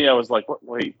to me, I was like,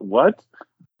 "Wait, what?"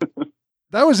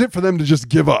 That was it for them to just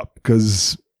give up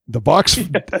because the box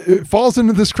it falls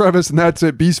into this crevice, and that's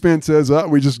it. Beastman says,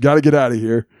 "We just got to get out of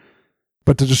here."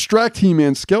 But to distract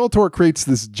He-Man, Skeletor creates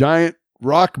this giant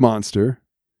rock monster,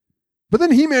 but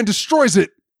then He-Man destroys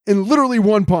it in literally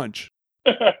one punch.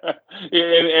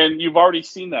 and you've already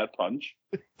seen that punch,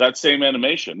 that same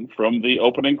animation from the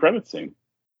opening credit scene.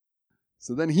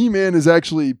 So then He-Man is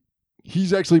actually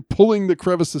pulling the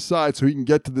crevice aside so he can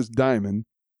get to this diamond.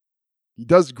 He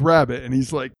does grab it, and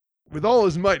he's like, with all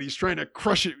his might, he's trying to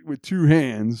crush it with two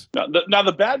hands. Now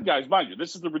the bad guys, mind you,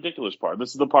 this is the ridiculous part. This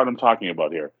is the part I'm talking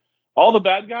about here. All the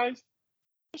bad guys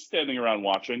just standing around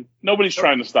watching. Nobody's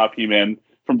trying to stop He-Man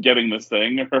from getting this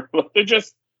thing. They're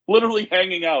just literally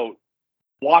hanging out,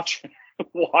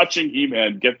 watching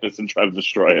He-Man get this and try to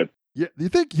destroy it. Yeah, do you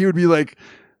think he would be like,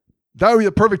 that would be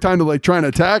the perfect time to like try and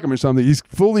attack him or something? He's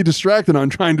fully distracted on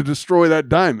trying to destroy that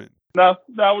diamond. No,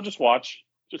 we'll just watch.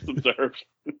 Just observe.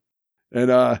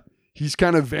 And he's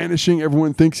kind of vanishing.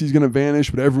 Everyone thinks he's going to vanish,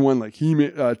 but everyone like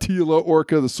Teela,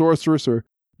 Orca, the sorceress,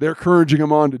 they're encouraging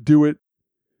him on to do it.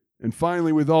 And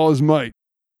finally, with all his might,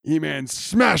 He-Man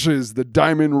smashes the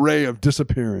diamond ray of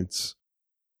disappearance.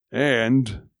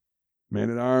 And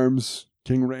Man-at-Arms,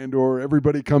 King Randor,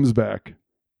 everybody comes back.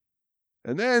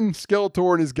 And then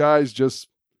Skeletor and his guys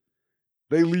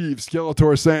they leave.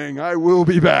 Skeletor saying, "I will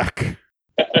be back."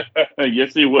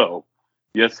 Yes, he will.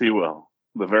 Yes, he will.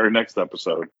 The very next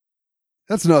episode.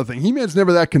 That's another thing. He-Man's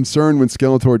never that concerned when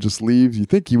Skeletor just leaves. You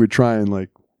think he would try and like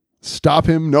stop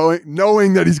him,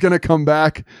 knowing that he's going to come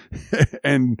back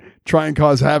and try and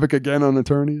cause havoc again on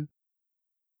Eternia.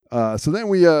 So then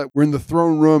we're in the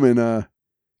throne room, and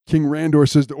King Randor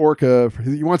says to Orca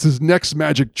he wants his next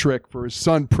magic trick for his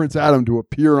son Prince Adam to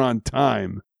appear on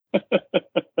time.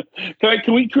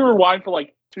 Can we rewind for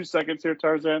like 2 seconds here,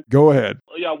 Tarzan? Go ahead.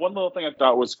 Yeah, one little thing I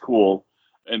thought was cool,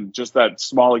 and just that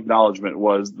small acknowledgement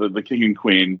was the king and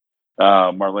queen,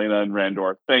 Marlena and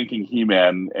Randor, thanking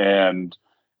He-Man, and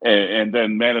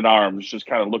then Man-at-Arms just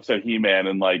kind of looks at He-Man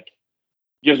and like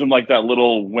gives him like that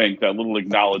little wink, that little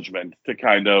acknowledgement to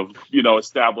kind of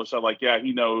establish that like, yeah,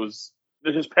 he knows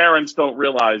that his parents don't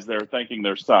realize they're thanking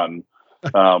their son,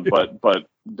 but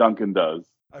Duncan does.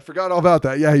 I forgot all about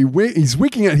that. Yeah, he's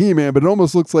winking at He-Man, but it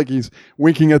almost looks like he's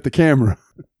winking at the camera.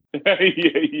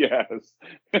 Yes.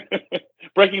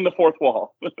 Breaking the fourth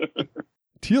wall.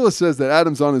 Teela says that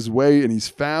Adam's on his way and he's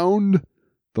found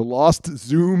the lost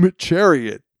Zoom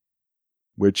chariot,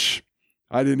 which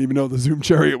I didn't even know the Zoom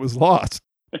chariot was lost.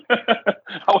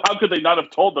 How could they not have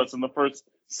told us in the first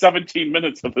 17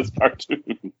 minutes of this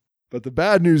cartoon? But the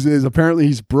bad news is apparently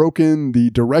he's broken the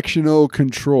directional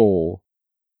control.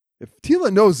 If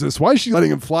Teela knows this, why is she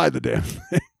letting him fly the damn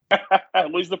thing?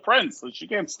 Well, he's the prince, so she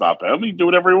can't stop him. He can do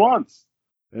whatever he wants.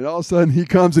 And all of a sudden he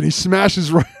comes and he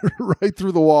smashes right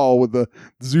through the wall with the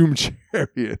Zoom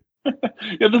chariot.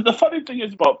 Yeah, the funny thing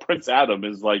is about Prince Adam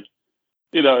is like,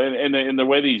 in the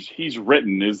way that he's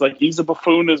written is like he's a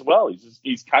buffoon as well.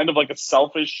 He's kind of like a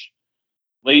selfish,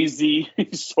 lazy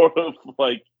sort of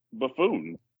like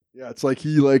buffoon. Yeah, it's like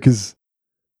he's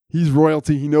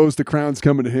royalty. He knows the crown's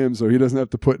coming to him, so he doesn't have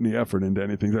to put any effort into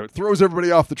anything. So it throws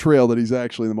everybody off the trail that he's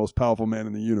actually the most powerful man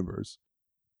in the universe.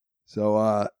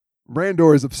 So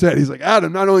Randor is upset. He's like,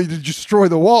 Adam, not only did you destroy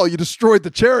the wall, you destroyed the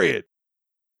chariot.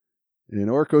 And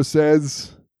Orko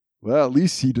says, well, at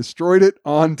least he destroyed it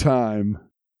on time.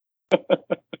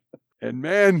 And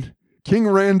man, King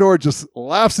Randor just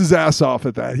laughs his ass off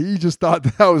at that. He just thought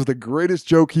that was the greatest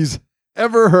joke he's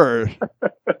ever heard.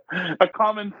 A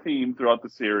common theme throughout the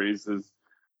series is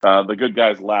the good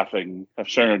guys laughing,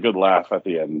 sharing a good laugh at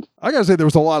the end. I gotta say, there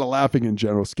was a lot of laughing in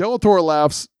general. Skeletor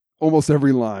laughs almost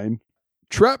every line.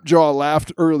 Trapjaw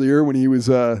laughed earlier when he was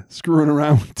screwing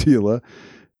around with Teela.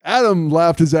 Adam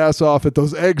laughed his ass off at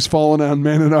those eggs falling on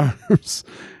Man-at-Arms.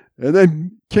 And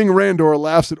then King Randor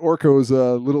laughs at Orko's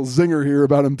little zinger here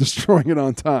about him destroying it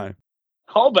on time.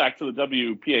 Call back to the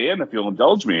WPAN, if you'll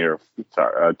indulge me here,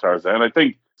 Tarzan. I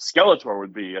think Skeletor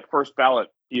would be a first ballot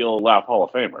heel laugh Hall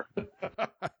of Famer.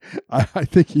 I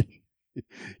think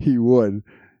he would.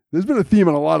 There's been a theme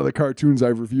in a lot of the cartoons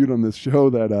I've reviewed on this show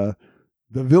that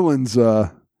the villains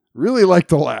really like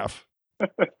to laugh.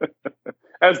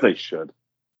 As they should.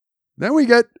 Then we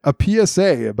get a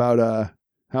PSA about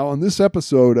how on this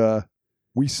episode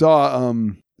we saw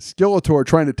Skeletor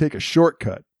trying to take a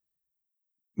shortcut.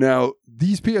 Now,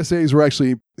 these PSAs were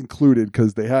actually included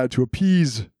because they had to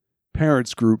appease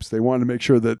parents groups. They wanted to make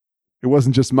sure that it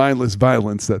wasn't just mindless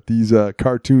violence, that these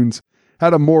cartoons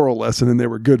had a moral lesson and they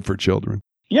were good for children.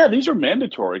 Yeah, these are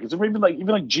mandatory because even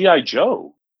like G.I.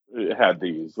 Joe had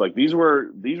these. Like these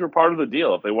were part of the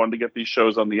deal if they wanted to get these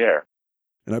shows on the air.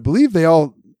 And I believe they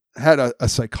all had a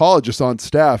psychologist on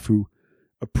staff who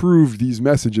approved these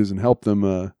messages and helped them,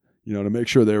 to make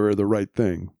sure they were the right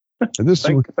thing. And this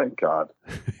thank God.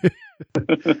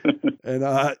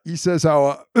 And he says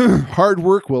how hard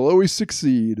work will always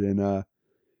succeed. And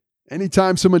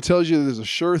anytime someone tells you there's a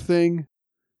sure thing,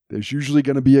 there's usually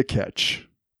going to be a catch.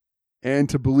 And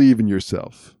to believe in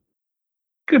yourself.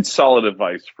 Good, solid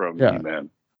advice from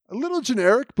He-Man. A little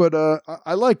generic, but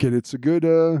I like it. It's a good,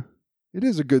 it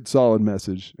is a good, solid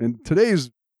message. And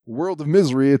today's world of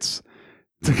misery, it's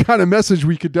the kind of message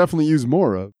we could definitely use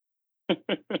more of.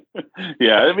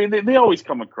 Yeah, I mean, they always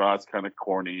come across kind of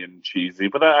corny and cheesy,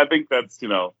 but I think that's,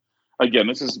 again,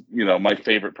 this is, my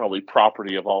favorite probably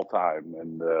property of all time.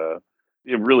 And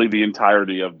really the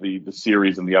entirety of the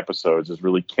series and the episodes is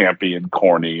really campy and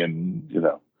corny and,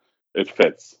 it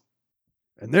fits.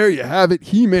 And there you have it,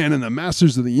 He-Man and the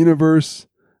Masters of the Universe,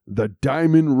 the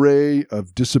Diamond Ray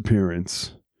of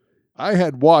Disappearance. I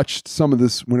had watched some of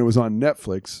this when it was on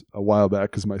Netflix a while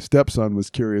back because my stepson was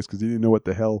curious because he didn't know what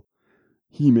the hell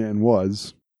He-Man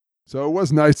was. So it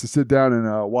was nice to sit down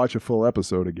and watch a full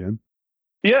episode again.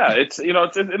 Yeah, it's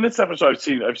in this episode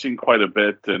I've seen quite a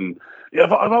bit, and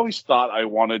I've always thought I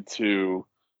wanted to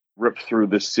rip through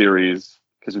this series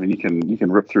because you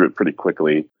can rip through it pretty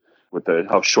quickly with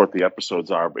how short the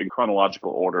episodes are in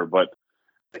chronological order, but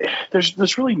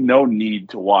there's really no need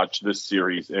to watch this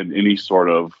series in any sort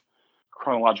of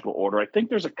chronological order. I think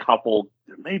there's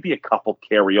maybe a couple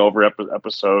carryover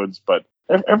episodes, but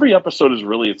every episode is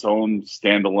really its own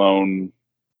standalone,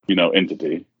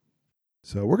 entity.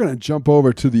 So we're going to jump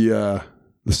over to the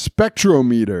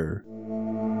spectrometer.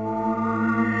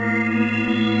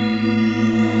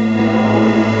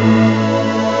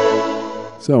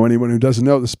 So anyone who doesn't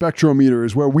know, the spectrometer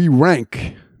is where we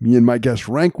rank. Me and my guests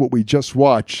rank what we just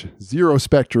watched. 0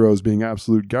 Spectros being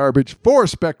absolute garbage. 4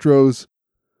 Spectros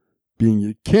being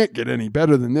you can't get any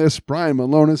better than this. Brian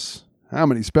Malonis, how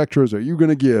many Spectros are you going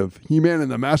to give He-Man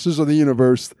and the Masters of the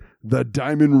Universe, the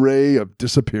Diamond Ray of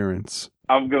Disappearance?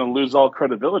 I'm going to lose all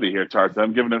credibility here, Tarzan.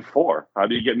 I'm giving it 4. How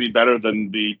do you get me better than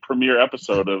the premiere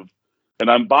episode of, and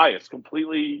I'm biased,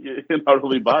 completely and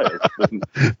utterly biased.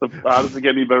 How does it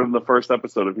get any better than the first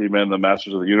episode of He-Man and the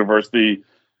Masters of the Universe?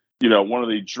 One of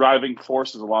the driving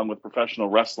forces along with professional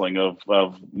wrestling of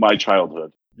my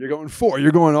childhood. You're going 4.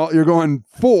 You're going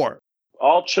 4.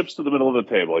 All chips to the middle of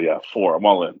the table. Yeah, 4. I'm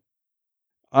all in.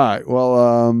 All right. Well,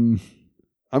 I'm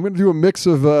going to do a mix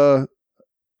of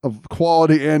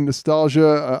quality and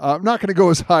nostalgia. I'm not going to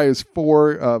go as high as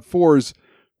 4. 4's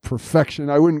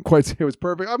perfection. I wouldn't quite say it was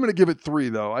perfect. I'm going to give it 3,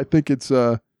 though. I think it's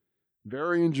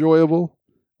very enjoyable.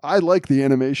 I like the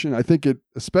animation. I think it,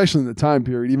 especially in the time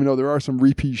period, even though there are some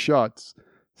repeat shots,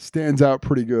 stands out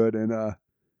pretty good. And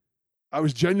I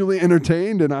was genuinely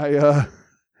entertained, and I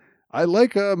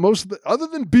like most of the, other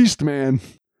than Beastman,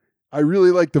 I really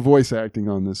like the voice acting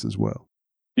on this as well.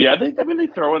 Yeah, they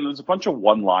throw in, there's a bunch of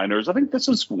one-liners. I think this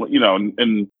is,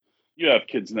 and you have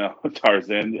kids now,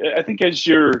 Tarzan. I think as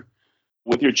you're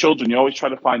with your children, you always try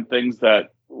to find things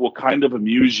that will kind of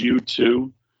amuse you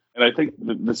too. And I think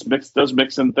this does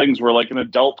mix in things where like an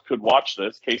adult could watch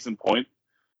this, case in point,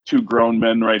 2 grown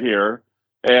men right here.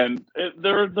 And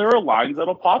there are lines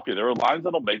that'll pop you. There are lines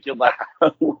that'll make you laugh,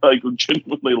 like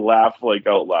genuinely laugh like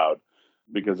out loud,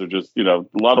 because they're just, a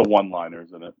lot of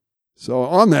one-liners in it. So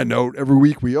on that note, every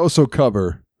week we also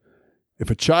cover if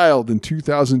a child in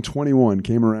 2021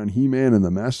 came around He-Man and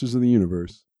the Masters of the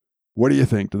Universe, what do you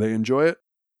think? Do they enjoy it?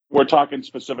 We're talking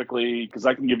specifically, because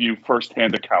I can give you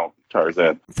first-hand account,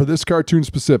 Tarzan. For this cartoon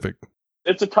specific.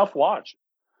 It's a tough watch.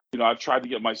 I've tried to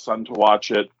get my son to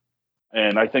watch it,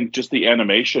 and I think just the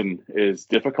animation is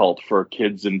difficult for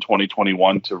kids in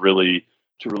 2021 to really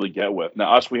get with.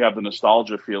 Now, us, we have the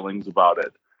nostalgia feelings about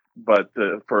it. But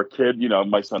for a kid,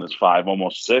 my son is 5,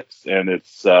 almost 6, and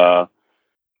it's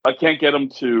I can't get him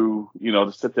to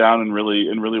sit down and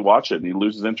really watch it, and he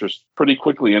loses interest pretty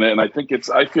quickly in it. And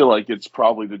I feel like it's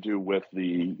probably to do with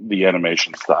the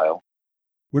animation style.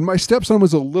 When my stepson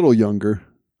was a little younger,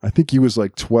 I think he was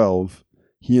like 12,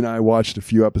 he and I watched a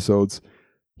few episodes.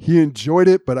 He enjoyed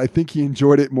it, but I think he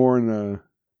enjoyed it more in a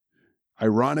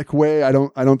ironic way. I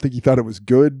don't think he thought it was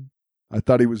good. I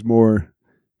thought he was more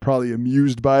probably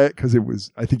amused by it because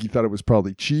I think he thought it was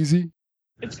probably cheesy.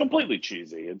 It's completely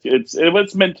cheesy.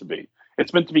 It's meant to be.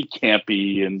 It's meant to be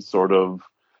campy and sort of,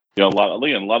 a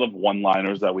lot of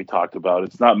one-liners that we talked about.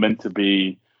 It's not meant to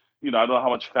be, I don't know how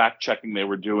much fact-checking they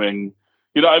were doing.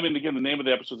 Again, the name of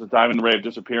the episode is The Diamond Ray of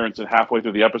Disappearance, and halfway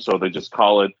through the episode, they just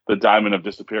call it The Diamond of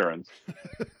Disappearance.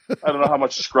 I don't know how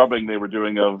much scrubbing they were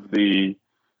doing of the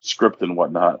script and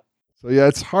whatnot. So yeah,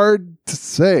 it's hard to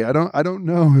say. I don't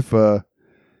know if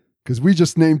because we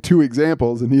just named 2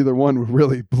 examples and neither one were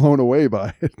really blown away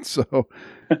by it. So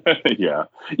yeah,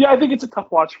 I think it's a tough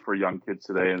watch for young kids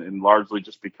today, and largely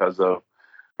just because of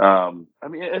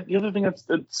the other thing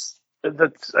that's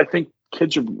I think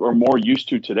kids are more used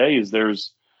to today is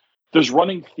there's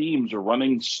running themes or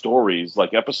running stories,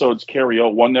 like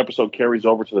one episode carries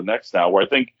over to the next now, where I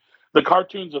think the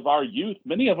cartoons of our youth,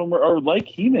 many of them are like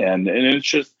He-Man, and it's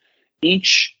just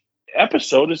each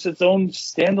episode is its own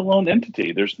standalone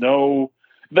entity. There's no,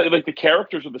 like, the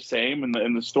characters are the same,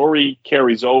 and the story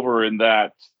carries over in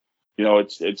that,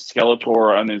 it's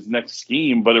Skeletor on his next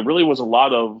scheme, but it really was a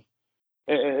lot of,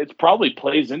 it probably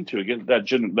plays into, again, that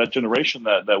generation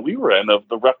that we were in, of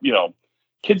the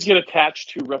kids get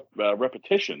attached to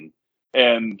repetition,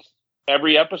 and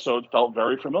every episode felt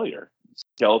very familiar.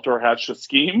 Skeletor hatched a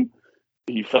scheme.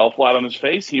 He fell flat on his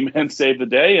face. He-Man saved the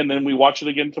day, and then we watch it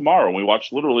again tomorrow. And we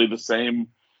watch literally the same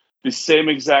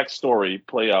exact story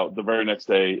play out the very next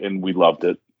day, and we loved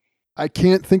it. I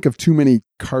can't think of too many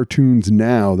cartoons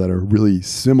now that are really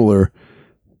similar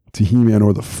to He-Man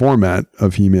or the format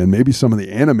of He-Man. Maybe some of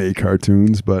the anime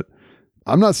cartoons, but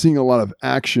I'm not seeing a lot of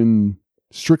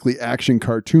strictly action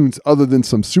cartoons other than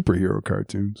some superhero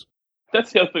cartoons.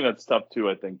 That's the other thing that's tough too,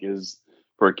 I think, is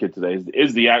for a kid today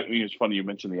is the action. It's funny you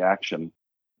mentioned the action.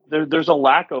 There's a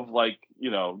lack of,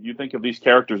 you think of these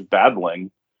characters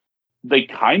battling, they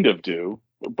kind of do,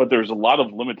 but there's a lot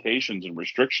of limitations and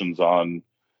restrictions on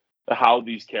how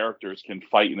these characters can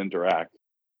fight and interact.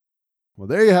 Well,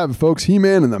 there you have it, folks.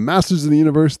 He-Man and the Masters of the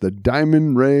Universe, The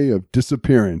Diamond Ray of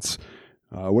Disappearance.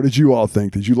 What did you all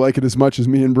think? Did you like it as much as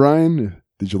me and Brian?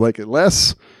 Did you like it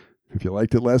less? If you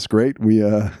liked it less, great.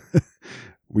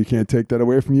 We can't take that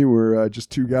away from you. We're just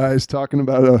 2 guys talking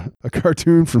about a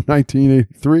cartoon from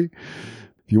 1983.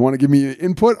 If you want to give me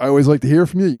input, I always like to hear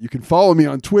from you. You can follow me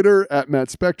on Twitter at Matt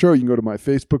Spectro. You can go to my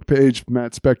Facebook page,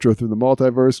 Matt Spectro Through the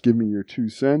Multiverse. Give me your 2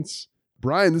 cents.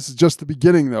 Brian, this is just the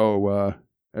beginning, though.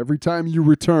 Every time you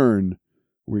return,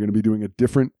 we're going to be doing a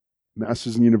different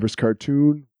Masters of the Universe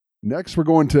cartoon. Next, we're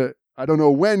going to, I don't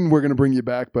know when we're going to bring you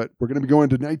back, but we're going to be going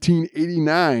to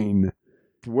 1989.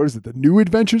 What is it? The New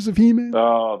Adventures of He-Man?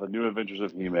 Oh, The New Adventures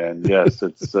of He-Man. Yes,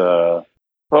 it's we'll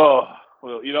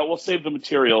save the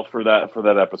material for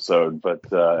that episode.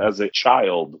 But as a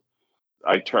child,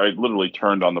 I literally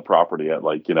turned on the property at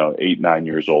 8, 9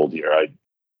 years old here.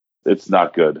 It's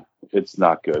not good. It's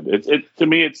not good. It to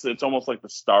me, it's almost like the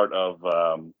start of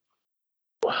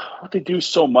what they do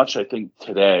so much, I think,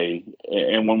 today.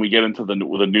 And when we get into the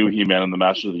new He-Man and the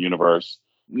Masters of the Universe,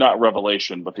 not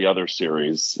Revelation, but the other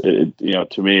series,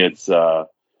 to me, it's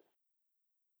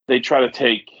they try to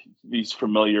take these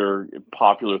familiar,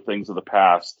 popular things of the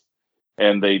past,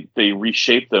 and they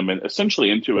reshape them and essentially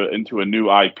into a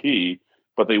new IP.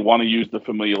 But they want to use the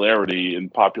familiarity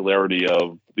and popularity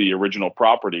of the original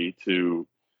property to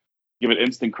give it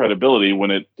instant credibility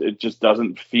when it just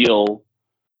doesn't feel.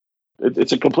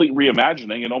 It's a complete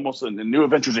reimagining, and almost the New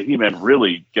Adventures of He-Man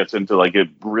really gets into it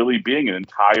really being an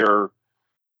entire.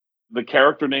 The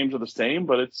character names are the same,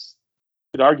 but you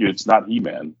could argue it's not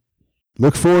He-Man.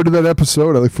 Look forward to that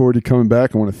episode. I look forward to coming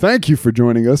back. I want to thank you for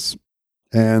joining us.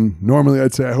 And normally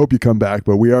I'd say I hope you come back,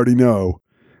 but we already know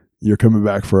you're coming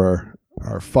back for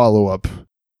our follow-up.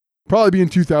 Probably be in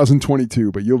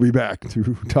 2022, but you'll be back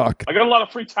to talk. I got a lot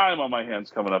of free time on my hands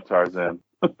coming up, Tarzan.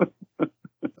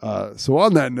 So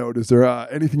on that note, is there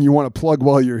anything you want to plug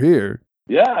while you're here?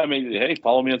 Yeah, hey,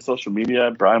 follow me on social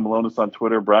media. Brian Malonis on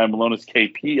Twitter. Brian Malonis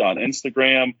KP on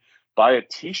Instagram. Buy a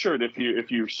T-shirt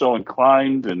if you're so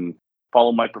inclined, and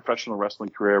follow my professional wrestling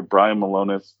career,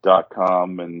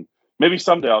 BrianMalonis.com. And maybe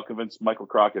someday I'll convince Michael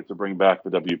Crockett to bring back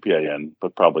the WPAN,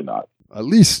 but probably not. At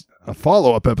least a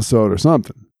follow-up episode or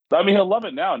something. He'll love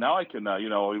it now. Now I can,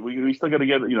 we still got to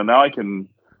get, now I can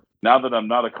now that I'm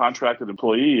not a contracted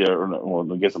employee,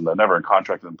 I guess I'm never a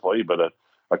contracted employee, but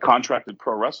a contracted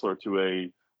pro wrestler to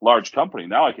a large company,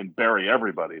 now I can bury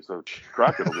everybody. So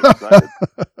Crockett will be excited.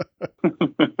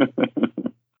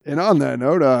 And on that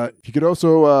note, you could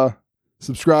also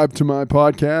subscribe to my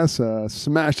podcast.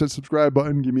 Smash that subscribe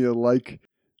button. Give me a like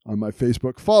on my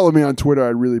Facebook. Follow me on Twitter.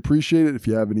 I'd really appreciate it. If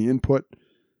you have any input,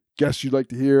 guests you'd like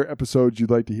to hear, episodes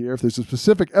you'd like to hear. If there's a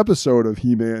specific episode of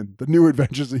He-Man, the New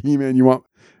Adventures of He-Man, you want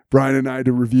Brian and I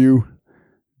to review,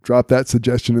 drop that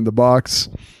suggestion in the box.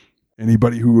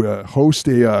 Anybody who hosts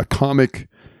a comic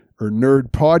or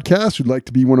nerd podcast who'd like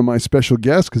to be one of my special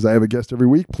guests, because I have a guest every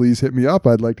week, please hit me up.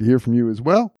 I'd like to hear from you as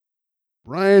well.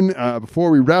 Brian,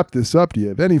 before we wrap this up, do you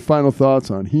have any final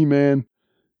thoughts on He-Man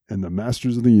and the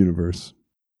Masters of the Universe?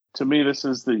 To me, this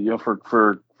is the,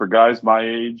 for guys my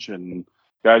age and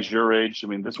guys your age, I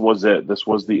mean, this was it. This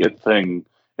was the it thing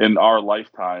in our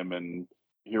lifetime. And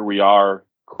here we are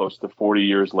close to 40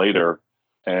 years later,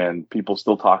 and people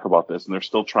still talk about this, and they're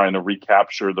still trying to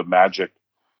recapture the magic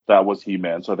that was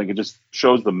He-Man. So I think it just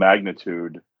shows the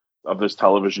magnitude of this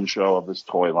television show, of this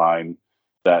toy line,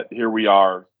 that here we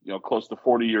are, close to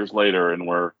 40 years later, and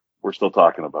we're still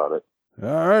talking about it.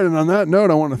 All right. And on that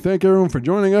note, I want to thank everyone for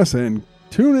joining us, and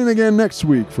tune in again next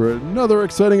week for another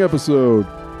exciting episode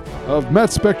of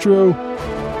Matt Spectro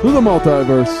Through the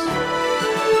Multiverse.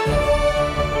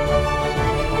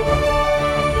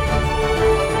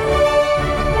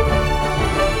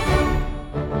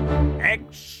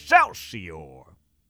 Excelsior!